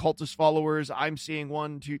several new cultist followers. I'm seeing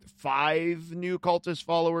 5 new cultist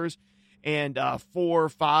followers and 5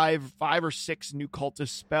 or 6 new cultist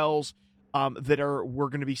spells that we're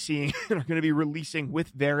going to be seeing and are going to be releasing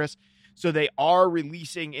with Varys. So they are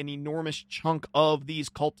releasing an enormous chunk of these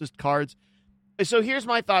cultist cards. So here's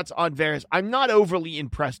my thoughts on Varys. I'm not overly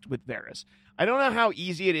impressed with Varys. I don't know how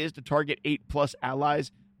easy it is to target 8+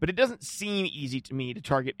 allies, but it doesn't seem easy to me to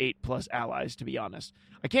target 8+ allies, to be honest.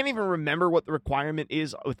 I can't even remember what the requirement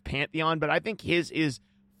is with Pantheon, but I think his is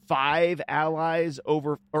 5 allies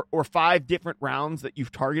over or 5 different rounds that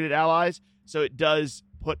you've targeted allies. So it does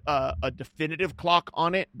put a definitive clock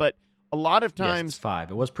on it, but a lot of times... Yes, it's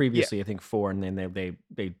 5. It was previously, I think, 4, and then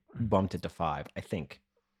they bumped it to 5, I think.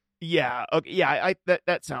 Yeah, okay, yeah,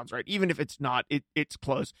 that sounds right. Even if it's not, it's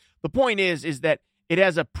close. The point is that it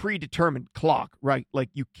has a predetermined clock, right? Like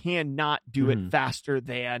you cannot do it faster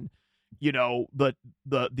than,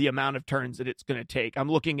 the amount of turns that it's going to take.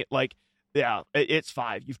 I'm looking at it's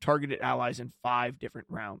 5. You've targeted allies in 5 different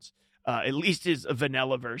rounds. At least his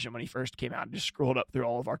vanilla version when he first came out. I just scrolled up through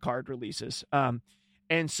all of our card releases.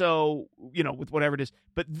 And so, with whatever it is,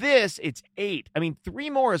 but this, it's 8. I mean,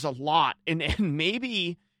 3 more is a lot. And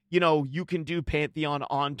maybe, you can do Pantheon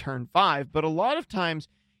on turn 5, but a lot of times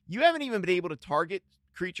you haven't even been able to target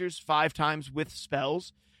creatures 5 times with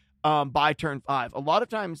spells by turn 5. A lot of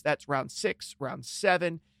times that's round 6, round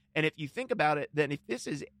 7. And if you think about it, then if this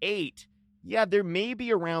is 8, yeah, there may be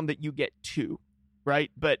a round that you get 2,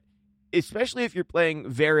 right? But especially if you're playing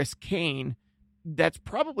Varys Kane, that's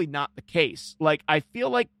probably not the case. Like, I feel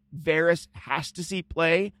like Varys has to see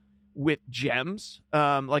play with gems.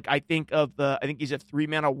 I think he's a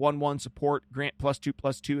 3-mana 1/1 support, grant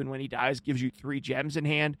 +2/+2, and when he dies, gives you 3 gems in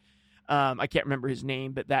hand. I can't remember his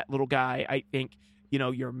name, but that little guy, I think,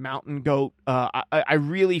 your mountain goat. I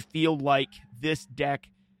really feel like this deck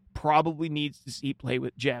probably needs to see play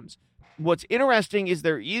with gems. What's interesting is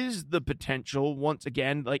there is the potential, once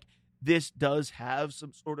again, like, this does have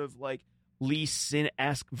some sort of like Lee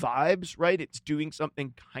Sin-esque vibes, right? It's doing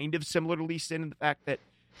something kind of similar to Lee Sin in the fact that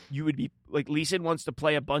you would be like, Lee Sin wants to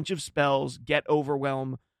play a bunch of spells, get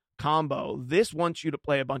overwhelm combo. This wants you to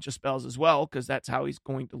play a bunch of spells as well, because that's how he's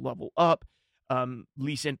going to level up.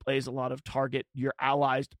 Lee Sin plays a lot of target your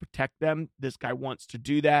allies to protect them. This guy wants to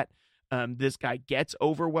do that. This guy gets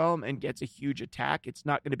overwhelm and gets a huge attack. It's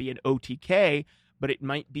not going to be an OTK, but it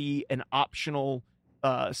might be an optional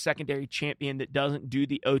secondary champion that doesn't do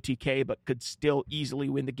the OTK but could still easily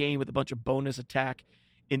win the game with a bunch of bonus attack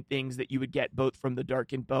in things that you would get both from the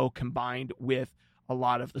Darkened Bow combined with a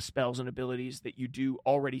lot of the spells and abilities that you do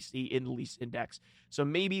already see in the Lee Sin decks. So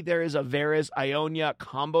maybe there is a Varys Ionia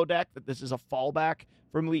combo deck that this is a fallback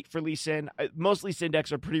for Lee Sin. Most Lee Sin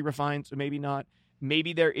decks are pretty refined, so maybe not.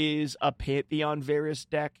 Maybe there is a Pantheon Varys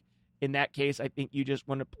deck. In that case, I think you just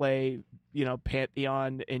want to play,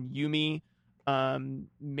 Pantheon and Yuumi.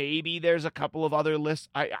 Maybe there's a couple of other lists.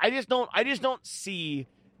 I just don't see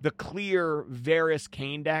the clear Varys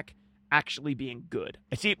Kane deck actually being good.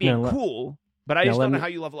 I see it being cool, but I just don't know how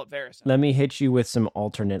you level up Varys. Let me hit you with some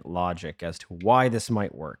alternate logic as to why this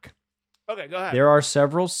might work. Okay, go ahead. There are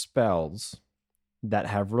several spells that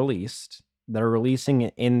have released that are releasing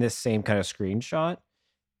in this same kind of screenshot,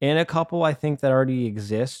 and a couple I think that already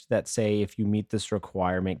exist that say if you meet this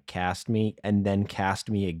requirement, cast me and then cast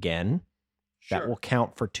me again. Sure. That will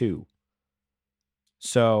count for 2.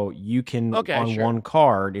 So you can one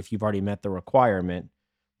card, if you've already met the requirement,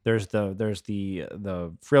 there's the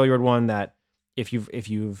Freljord one that if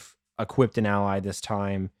you've equipped an ally this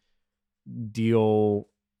time, deal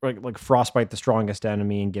like frostbite the strongest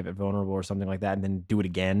enemy and give it vulnerable or something like that, and then do it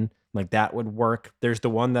again. Like that would work. There's the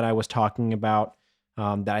one that I was talking about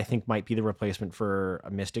that I think might be the replacement for a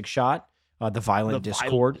Mystic Shot, the Violent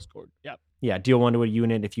Discord. Yep. Yeah, deal 1 to a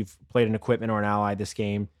unit if you've played an equipment or an ally this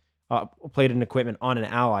game. Played an equipment on an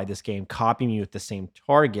ally this game, copy me with the same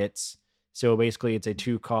targets. So basically, it's a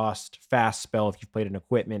 2-cost fast spell if you've played an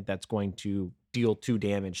equipment that's going to deal 2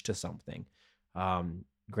 damage to something.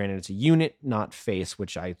 Granted, it's a unit, not face,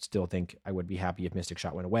 which I still think I would be happy if Mystic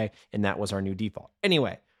Shot went away, and that was our new default.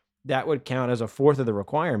 Anyway, that would count as a 4th of the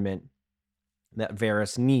requirement that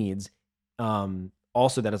Varys needs.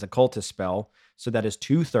 Also, that is a cultist spell, so that is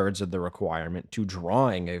 2/3 of the requirement to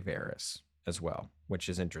drawing a Varys as well, which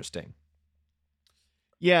is interesting.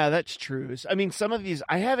 Yeah, that's true. I mean, some of these,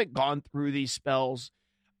 I haven't gone through these spells.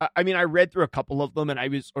 I mean, I read through a couple of them and I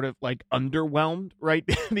was sort of like underwhelmed, right?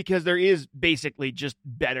 Because there is basically just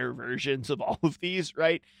better versions of all of these,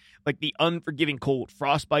 right? Like the Unforgiving Cold,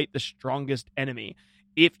 Frostbite, the strongest enemy.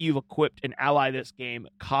 if you've equipped an ally this game,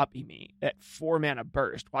 copy me at 4 mana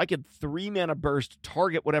burst. Well, I could 3 mana burst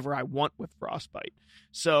target whatever I want with Frostbite.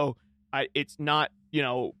 So it's not,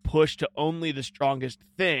 push to only the strongest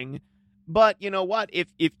thing. But you know what?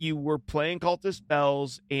 If you were playing Cultist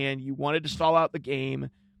Spells and you wanted to stall out the game,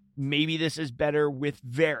 maybe this is better with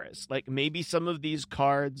Varus. Like maybe some of these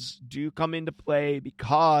cards do come into play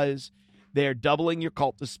because they're doubling your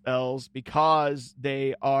Cultist Spells, because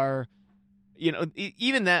they are,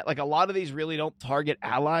 even that, like a lot of these really don't target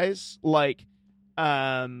allies. Like,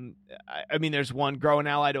 there's one, grow an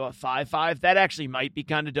ally to a 5/5. That actually might be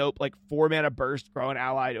kind of dope. Like 4 mana burst, grow an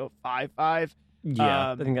ally to a 5/5.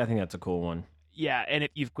 Yeah, I think that's a cool one. Yeah, and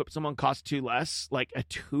if you've equipped someone cost 2 less, like a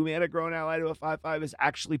 2 mana grow an ally to a 5/5 is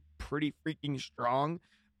actually pretty freaking strong.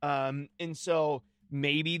 And so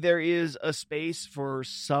maybe there is a space for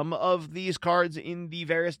some of these cards in the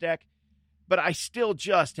Varus deck, but I still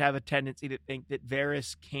just have a tendency to think that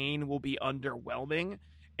Varus Kayn will be underwhelming,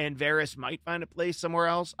 and Varus might find a place somewhere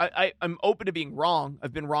else. I'm open to being wrong.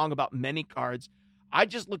 I've been wrong about many cards. I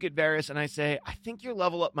just look at Varus and I say, I think your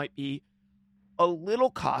level up might be a little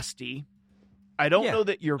costly. I don't know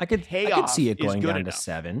that your payoff I could see it is going good down enough. to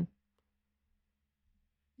 7.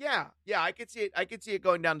 Yeah, I could see it. I could see it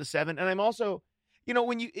going down to 7. And I'm also,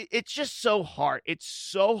 it's just so hard. It's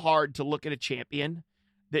so hard to look at a champion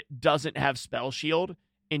that doesn't have Spell Shield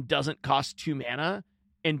and doesn't cost 2 mana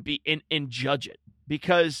and judge it,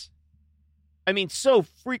 because so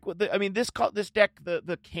frequent. This deck,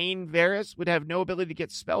 the Kayn Varus would have no ability to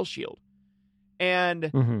get Spell Shield,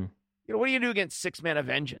 and what are you going to do against 6 mana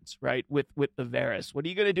Vengeance, right? With the Varus, what are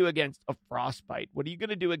you going to do against a Frostbite? What are you going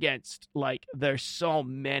to do against, like, there's so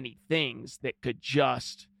many things that could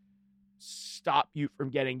just stop you from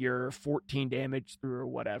getting your 14 damage through or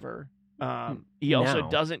whatever. He also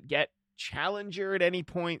doesn't get Challenger at any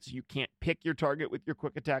point, so you can't pick your target with your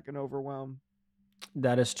Quick Attack and Overwhelm.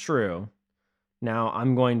 That is true. Now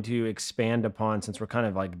I'm going to expand upon, since we're kind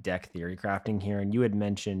of like deck theory crafting here, and you had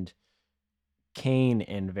mentioned Kayn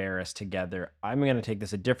and Varus together. I'm going to take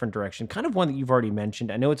this a different direction, kind of one that you've already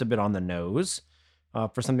mentioned. I know it's a bit on the nose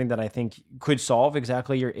for something that I think could solve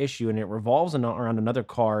exactly your issue, and it revolves around another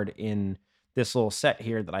card in this little set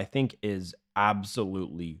here that I think is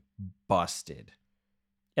absolutely busted.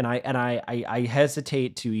 And I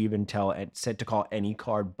hesitate to even call any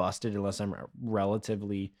card busted unless I'm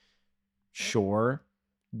relatively sure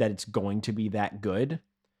that it's going to be that good.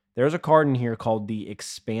 There's a card in here called the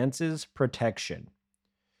Expanse's Protection.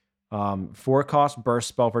 4-cost burst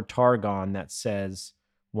spell for Targon that says,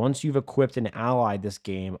 once you've equipped an ally this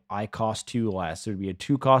game, I cost 2 less. So it would be a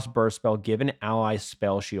 2-cost burst spell. Give an ally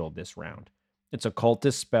Spell Shield this round. It's a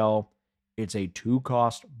cultist spell. It's a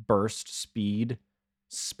 2-cost burst speed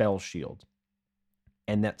Spell Shield.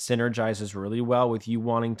 And that synergizes really well with you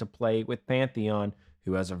wanting to play with Pantheon,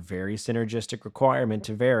 who has a very synergistic requirement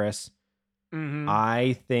to Varus. Mm-hmm.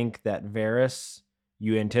 I think that Varus,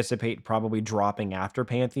 you anticipate probably dropping after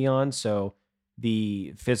Pantheon. So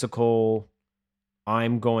the physical, I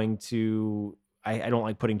don't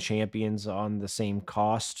like putting champions on the same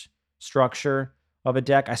cost structure of a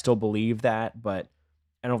deck. I still believe that, but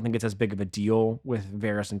I don't think it's as big of a deal with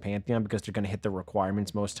Varus and Pantheon because they're going to hit the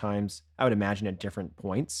requirements most times, I would imagine, at different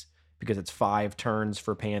points, because it's 5 turns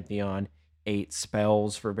for Pantheon, 8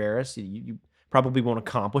 spells for Varus. You probably won't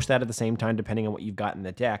accomplish that at the same time, depending on what you've got in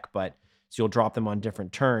the deck, but so you'll drop them on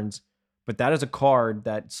different turns. But that is a card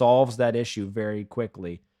that solves that issue very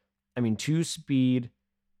quickly. 2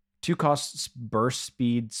 cost burst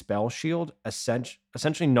speed Spell Shield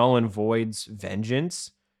essentially null and voids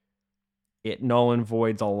Vengeance. It null and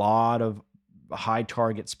voids a lot of high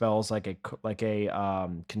target spells like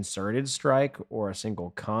a Concerted Strike or a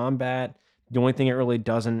Single Combat. The only thing it really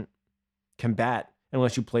doesn't combat,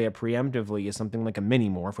 unless you play it preemptively, is something like a Mini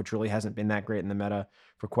Morph, which really hasn't been that great in the meta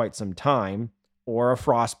for quite some time, or a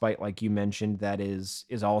Frostbite, like you mentioned, that is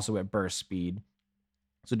also at burst speed.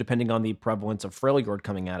 So depending on the prevalence of Freljord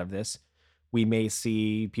coming out of this, we may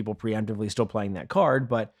see people preemptively still playing that card,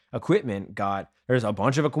 but there's a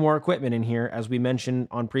bunch of more equipment in here. As we mentioned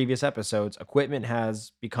on previous episodes, equipment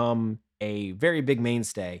has become a very big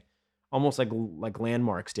mainstay, almost like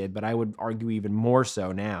Landmarks did, but I would argue even more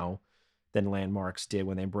so now than Landmarks did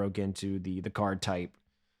when they broke into the card type.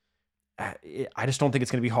 I just don't think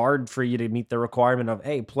it's going to be hard for you to meet the requirement of,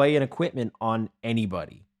 hey, play an equipment on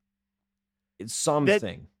anybody. It's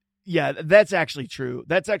something. Yeah, that's actually true.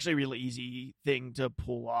 That's actually a really easy thing to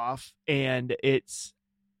pull off, and it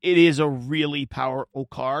is a really powerful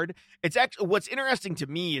card. It's actually, what's interesting to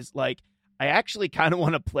me is, like, I actually kind of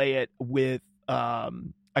want to play it with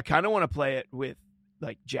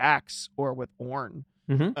like Jax or with Ornn.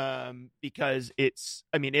 because it's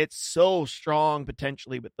so strong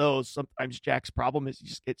potentially with those. Sometimes Jack's problem is he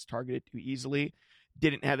just gets targeted too easily.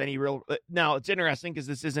 Didn't have any real. Now it's interesting because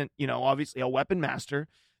this isn't, obviously a weapon master.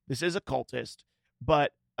 This is a cultist,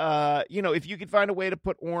 but if you could find a way to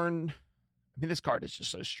put Ornn, this card is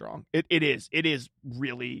just so strong. It is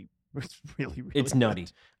really, it's really it's nutty.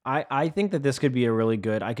 Good. I think that this could be a really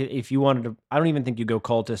good. If you wanted to. I don't even think you go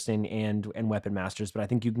cultist and weapon masters, but I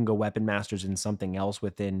think you can go weapon masters in something else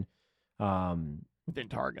within Targon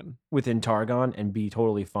and be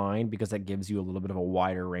totally fine, because that gives you a little bit of a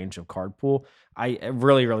wider range of card pool. I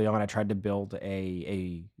really early on I tried to build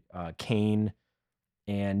a Kain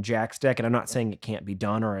and Jack's deck, and I'm not saying it can't be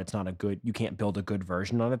done or it's not you can't build a good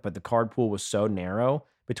version of it, but the card pool was so narrow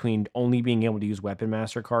between only being able to use weapon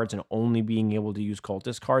master cards and only being able to use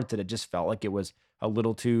cultist cards that it just felt like it was a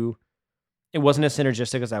little too. It wasn't as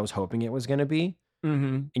synergistic as I was hoping it was going to be.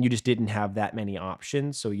 Mm-hmm. And you just didn't have that many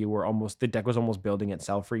options. So the deck was almost building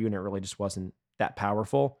itself for you, and it really just wasn't that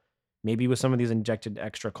powerful. Maybe with some of these injected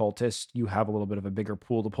extra cultists, you have a little bit of a bigger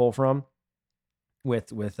pool to pull from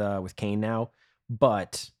with Kain now.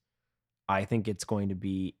 But I think it's going to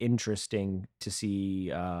be interesting to see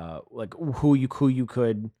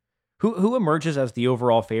who emerges as the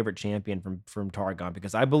overall favorite champion from Targon,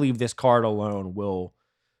 because I believe this card alone will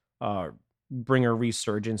bring a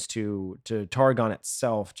resurgence to Targon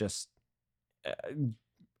itself, just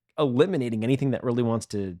eliminating anything that really wants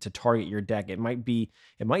to target your deck. It might be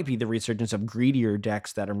the resurgence of greedier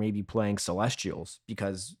decks that are maybe playing Celestials,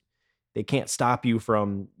 because they can't stop you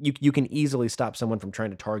from you can easily stop someone from trying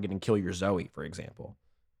to target and kill your Zoe, for example.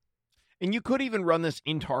 And you could even run this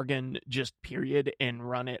in Targon, just period, and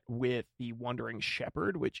run it with the Wandering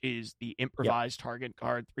Shepherd, which is the improvised Target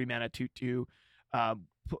card, 3-mana 2/2.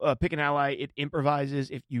 Pick an ally, it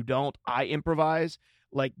improvises. If you don't, I improvise.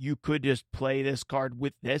 Like, you could just play this card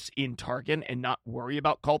with this in Targon and not worry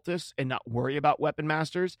about cultists and not worry about weapon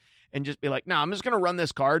masters, and just be like, no, I'm just going to run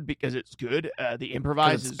this card because it's good. The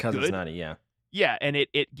improvise is good. Because it's nutty, yeah. Yeah, and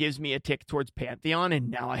it gives me a tick towards Pantheon, and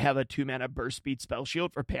now I have a 2-mana burst speed spell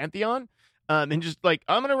shield for Pantheon. And just like,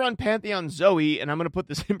 I'm going to run Pantheon Zoe, and I'm going to put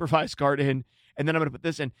this improvised card in, and then I'm going to put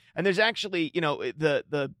this in. And there's actually,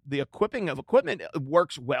 the equipping of equipment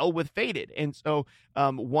works well with Faded. And so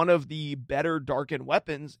one of the better Darken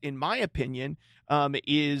weapons, in my opinion,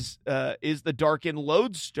 is the Darken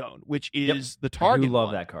Lodestone, which is the target. I do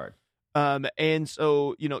love that card. And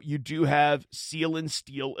so, you do have Seal and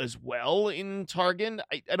Steel as well in Targon.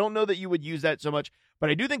 I don't know that you would use that so much, but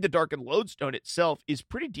I do think the Darken Lodestone itself is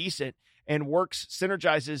pretty decent and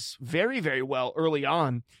synergizes very, very well early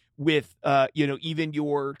on with, even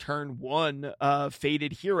your turn 1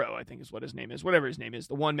 Faded Hero, I think is what his name is, whatever his name is,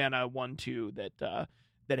 the 1-mana 1/2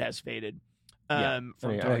 that has Faded. I know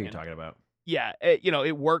who you're talking about. Yeah,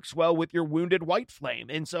 it works well with your Wounded White Flame.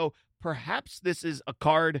 And so perhaps this is a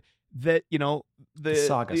card that, the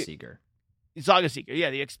Saga Seeker.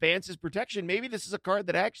 Yeah, the Expanse's protection. Maybe this is a card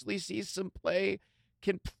that actually sees some play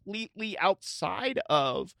completely outside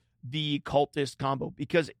of the cultist combo,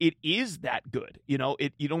 because it is that good.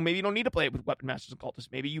 Maybe you don't need to play it with weapon masters and cultists.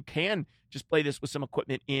 Maybe you can just play this with some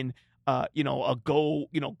equipment in a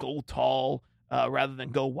go tall rather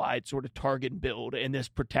than go wide sort of target build, and this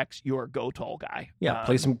protects your go tall guy. Yeah,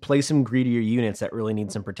 play some greedier units that really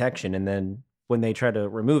need some protection, and then when they try to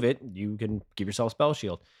remove it, you can give yourself Spell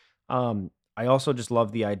Shield. I also just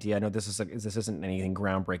love the idea. I know this isn't anything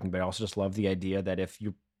groundbreaking, but I also just love the idea that if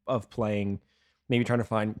you're playing, maybe trying to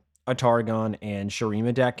find a Targon and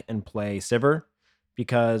Shurima deck and play Sivir,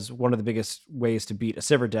 because one of the biggest ways to beat a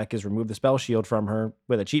Sivir deck is remove the Spell Shield from her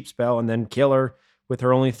with a cheap spell and then kill her with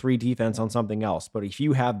her only 3 defense on something else. But if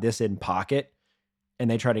you have this in pocket and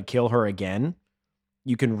they try to kill her again,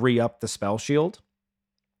 you can re-up the Spell Shield.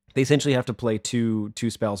 They essentially have to play two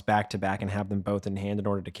spells back to back and have them both in hand in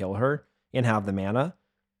order to kill her and have the mana,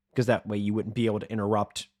 because that way you wouldn't be able to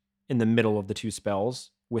interrupt in the middle of the 2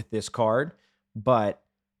 spells with this card. But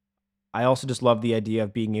I also just love the idea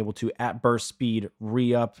of being able to, at burst speed,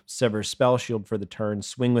 re-up Sivir's Spell Shield for the turn,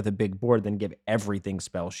 swing with a big board, then give everything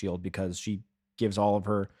Spell Shield, because she gives all of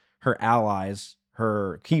her allies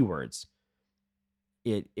her keywords.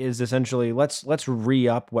 It is essentially, let's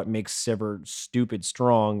re-up what makes Sivir stupid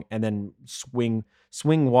strong and then swing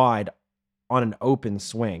wide on an open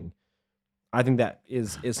swing. I think that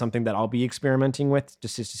is something that I'll be experimenting with,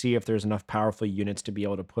 just to see if there's enough powerful units to be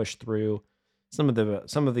able to push through some of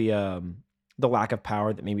the lack of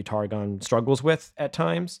power that maybe Targon struggles with at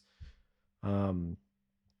times.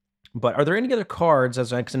 But are there any other cards,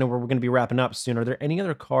 because I know we're going to be wrapping up soon, are there any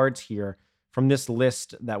other cards here from this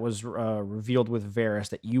list that was revealed with Varys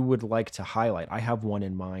that you would like to highlight? I have one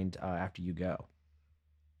in mind after you go.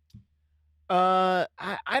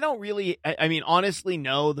 I don't really. I mean, honestly,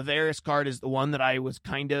 no. The Varys card is the one that I was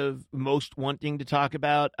kind of most wanting to talk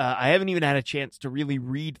about. I haven't even had a chance to really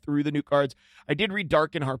read through the new cards. I did read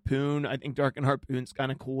Darken Harpoon. I think Darken Harpoon's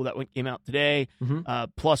kind of cool. That one came out today.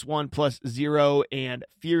 +1/+0 and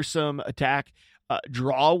fearsome attack.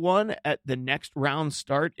 Draw one at the next round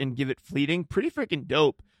start and give it fleeting. Pretty freaking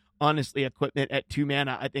dope. Honestly, equipment at 2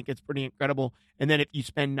 mana. I think it's pretty incredible. And then if you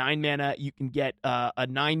spend 9 mana, you can get a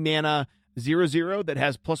 9 mana 0/0 that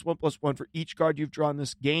has +1/+1 for each card you've drawn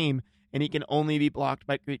this game, and he can only be blocked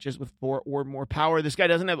by creatures with 4 or more power. This guy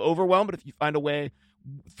doesn't have Overwhelm, but if you find a way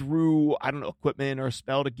through, I don't know, equipment or a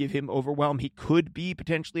spell to give him Overwhelm, he could be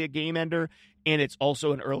potentially a game ender, and it's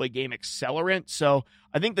also an early game accelerant. So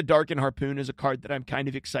I think the Darken Harpoon is a card that I'm kind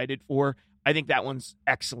of excited for. I think that one's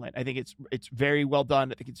excellent. I think it's very well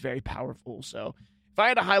done. I think it's very powerful. So if I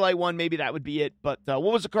had to highlight one, maybe that would be it. But what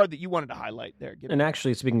was the card that you wanted to highlight there? And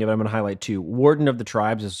actually, speaking of it, I'm going to highlight two. Warden of the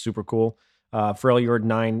Tribes is super cool. Freljord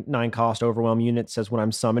 9 cost Overwhelm unit says when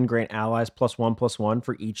I'm summoned, grant allies +1/+1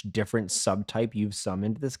 for each different subtype you've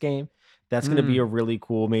summoned this game. That's going to be a really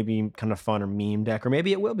cool, maybe kind of fun or meme deck, or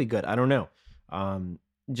maybe it will be good. I don't know.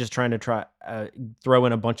 Just trying to throw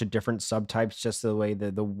in a bunch of different subtypes, just the way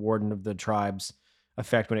the Warden of the Tribes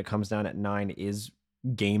effect when it comes down at 9 is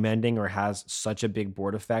game ending or has such a big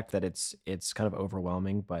board effect that it's kind of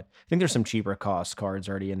overwhelming. But I think there's some cheaper cost cards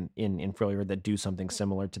already in Freljord that do something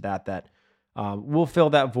similar to that will fill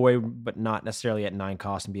that void, but not necessarily at 9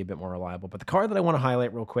 cost and be a bit more reliable. But the card that I want to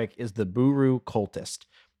highlight real quick is the Buru Cultist.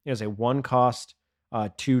 It is a 1 cost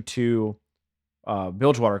 2/2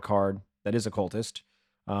 Bilgewater card that is a cultist.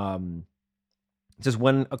 It says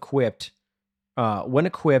when equipped,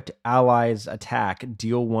 allies attack,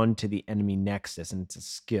 deal 1 to the enemy nexus, and it's a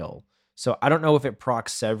skill. So I don't know if it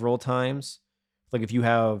procs several times. Like if you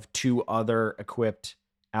have 2 other equipped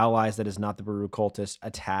allies that is not the Buru Cultist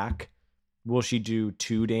attack, will she do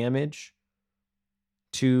 2 damage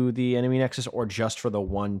to the enemy nexus or just for the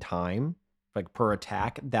 1 time, like per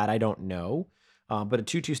attack? That I don't know. But a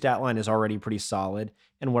 2/2 stat line is already pretty solid.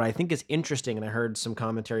 And what I think is interesting, and I heard some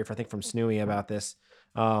commentary from Snooey about this,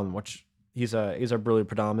 which he's a really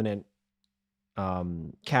predominant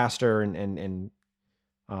caster and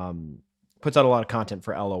puts out a lot of content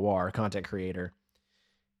for LOR, content creator.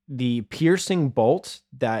 The piercing bolt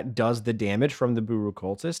that does the damage from the Buru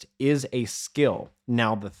Cultist is a skill.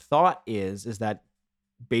 Now the thought is that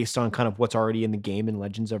based on kind of what's already in the game in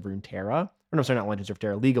Legends of Runeterra, or no, sorry, not Legends of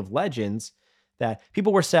Runeterra, League of Legends, that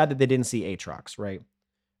people were sad that they didn't see Aatrox, right?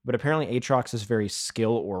 But apparently Aatrox is very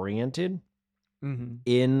skill-oriented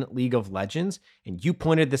in League of Legends. And you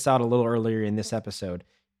pointed this out a little earlier in this episode.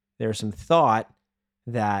 There's some thought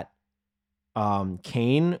that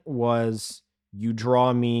Kayn was, you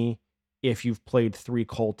draw me if you've played 3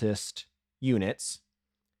 cultist units.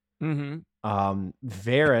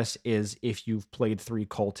 Varys is if you've played 3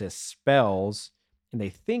 cultist spells. And they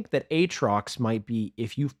think that Aatrox might be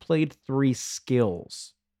if you've played 3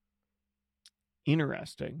 skills.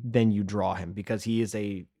 Interesting. Then you draw him because he is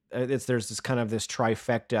there's this kind of this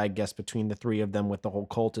trifecta, I guess, between the 3 of them with the whole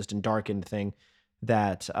cultist and darkened thing,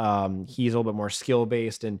 that he's a little bit more skill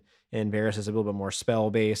based and Varys is a little bit more spell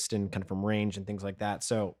based and kind of from range and things like that.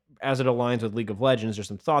 So as it aligns with League of Legends, there's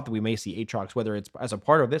some thought that we may see Aatrox, whether it's as a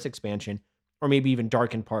part of this expansion or maybe even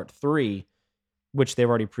Darkened Part 3, which they've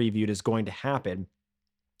already previewed is going to happen.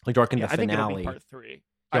 Like Darken the finale. I think it'll be part 3.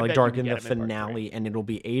 Yeah, like Darken the finale, and it'll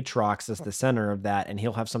be Aatrox as the center of that, and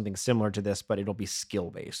he'll have something similar to this, but it'll be skill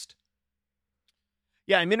based.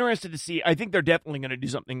 Yeah, I'm interested to see. I think they're definitely going to do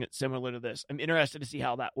something that's similar to this. I'm interested to see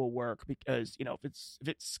how that will work because, if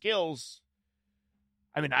it's skills,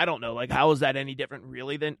 I mean, I don't know. Like, how is that any different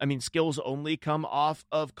really than, I mean, skills only come off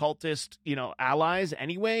of cultist, allies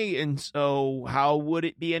anyway. And so how would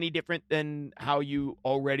it be any different than how you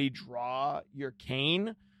already draw your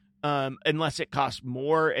Kayn? Unless it costs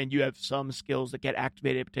more and you have some skills that get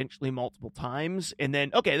activated potentially multiple times. And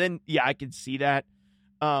then, yeah, I could see that.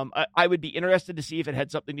 I would be interested to see if it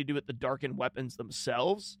had something to do with the darkened weapons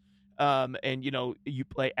themselves. And you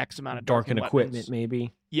play X amount of darkened equipment, weapons.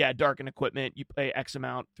 maybe. Yeah, darkened equipment. You play X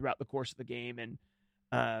amount throughout the course of the game, and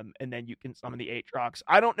then you can summon the Aatrox.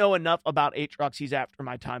 I don't know enough about Aatrox. He's after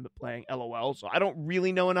my time of playing LOL, so I don't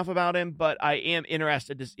really know enough about him, but I am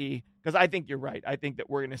interested to see, because I think you're right. I think that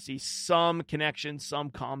we're going to see some connection, some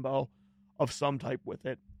combo of some type with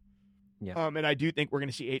it. Yeah. And I do think we're going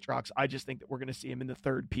to see Aatrox. I just think that we're going to see him in the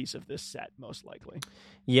 3rd piece of this set, most likely.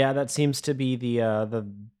 Yeah, that seems to be the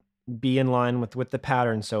be in line with the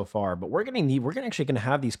pattern so far. But we're actually gonna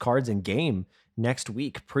have these cards in game next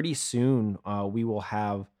week. Pretty soon, we will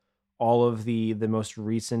have all of the most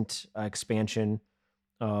recent expansion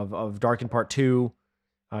of Darkened Part 2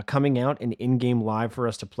 coming out and in-game live for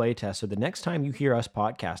us to play test. So the next time you hear us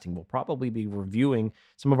podcasting, we'll probably be reviewing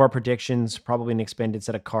some of our predictions, probably an expanded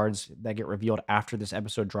set of cards that get revealed after this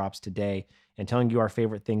episode drops today, and telling you our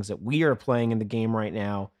favorite things that we are playing in the game right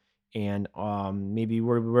now, and maybe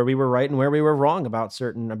where we were right and where we were wrong about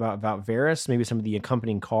Varys, maybe some of the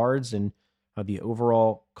accompanying cards, and the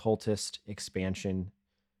overall Cultist expansion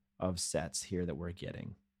of sets here that we're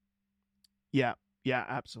getting. Yeah,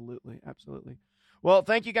 absolutely. Well,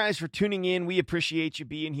 thank you guys for tuning in. We appreciate you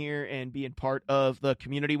being here and being part of the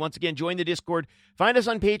community. Once again, join the Discord. Find us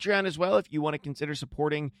on Patreon as well if you want to consider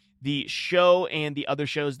supporting the show and the other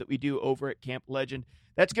shows that we do over at Camp Legend.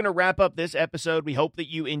 That's going to wrap up this episode. We hope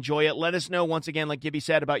that you enjoy it. Let us know, once again, like Gibby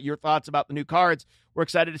said, about your thoughts about the new cards. We're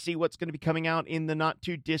excited to see what's going to be coming out in the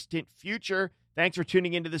not-too-distant future. Thanks for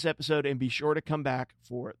tuning into this episode, and be sure to come back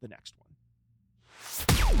for the next one.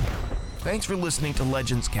 Thanks for listening to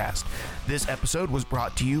Legends Cast. This episode was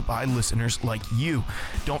brought to you by listeners like you.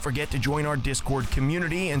 Don't forget to join our Discord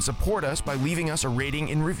community and support us by leaving us a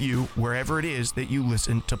rating and review wherever it is that you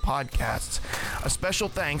listen to podcasts. A special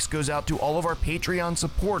thanks goes out to all of our Patreon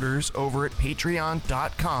supporters over at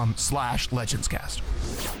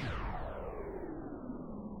patreon.com/legendscast.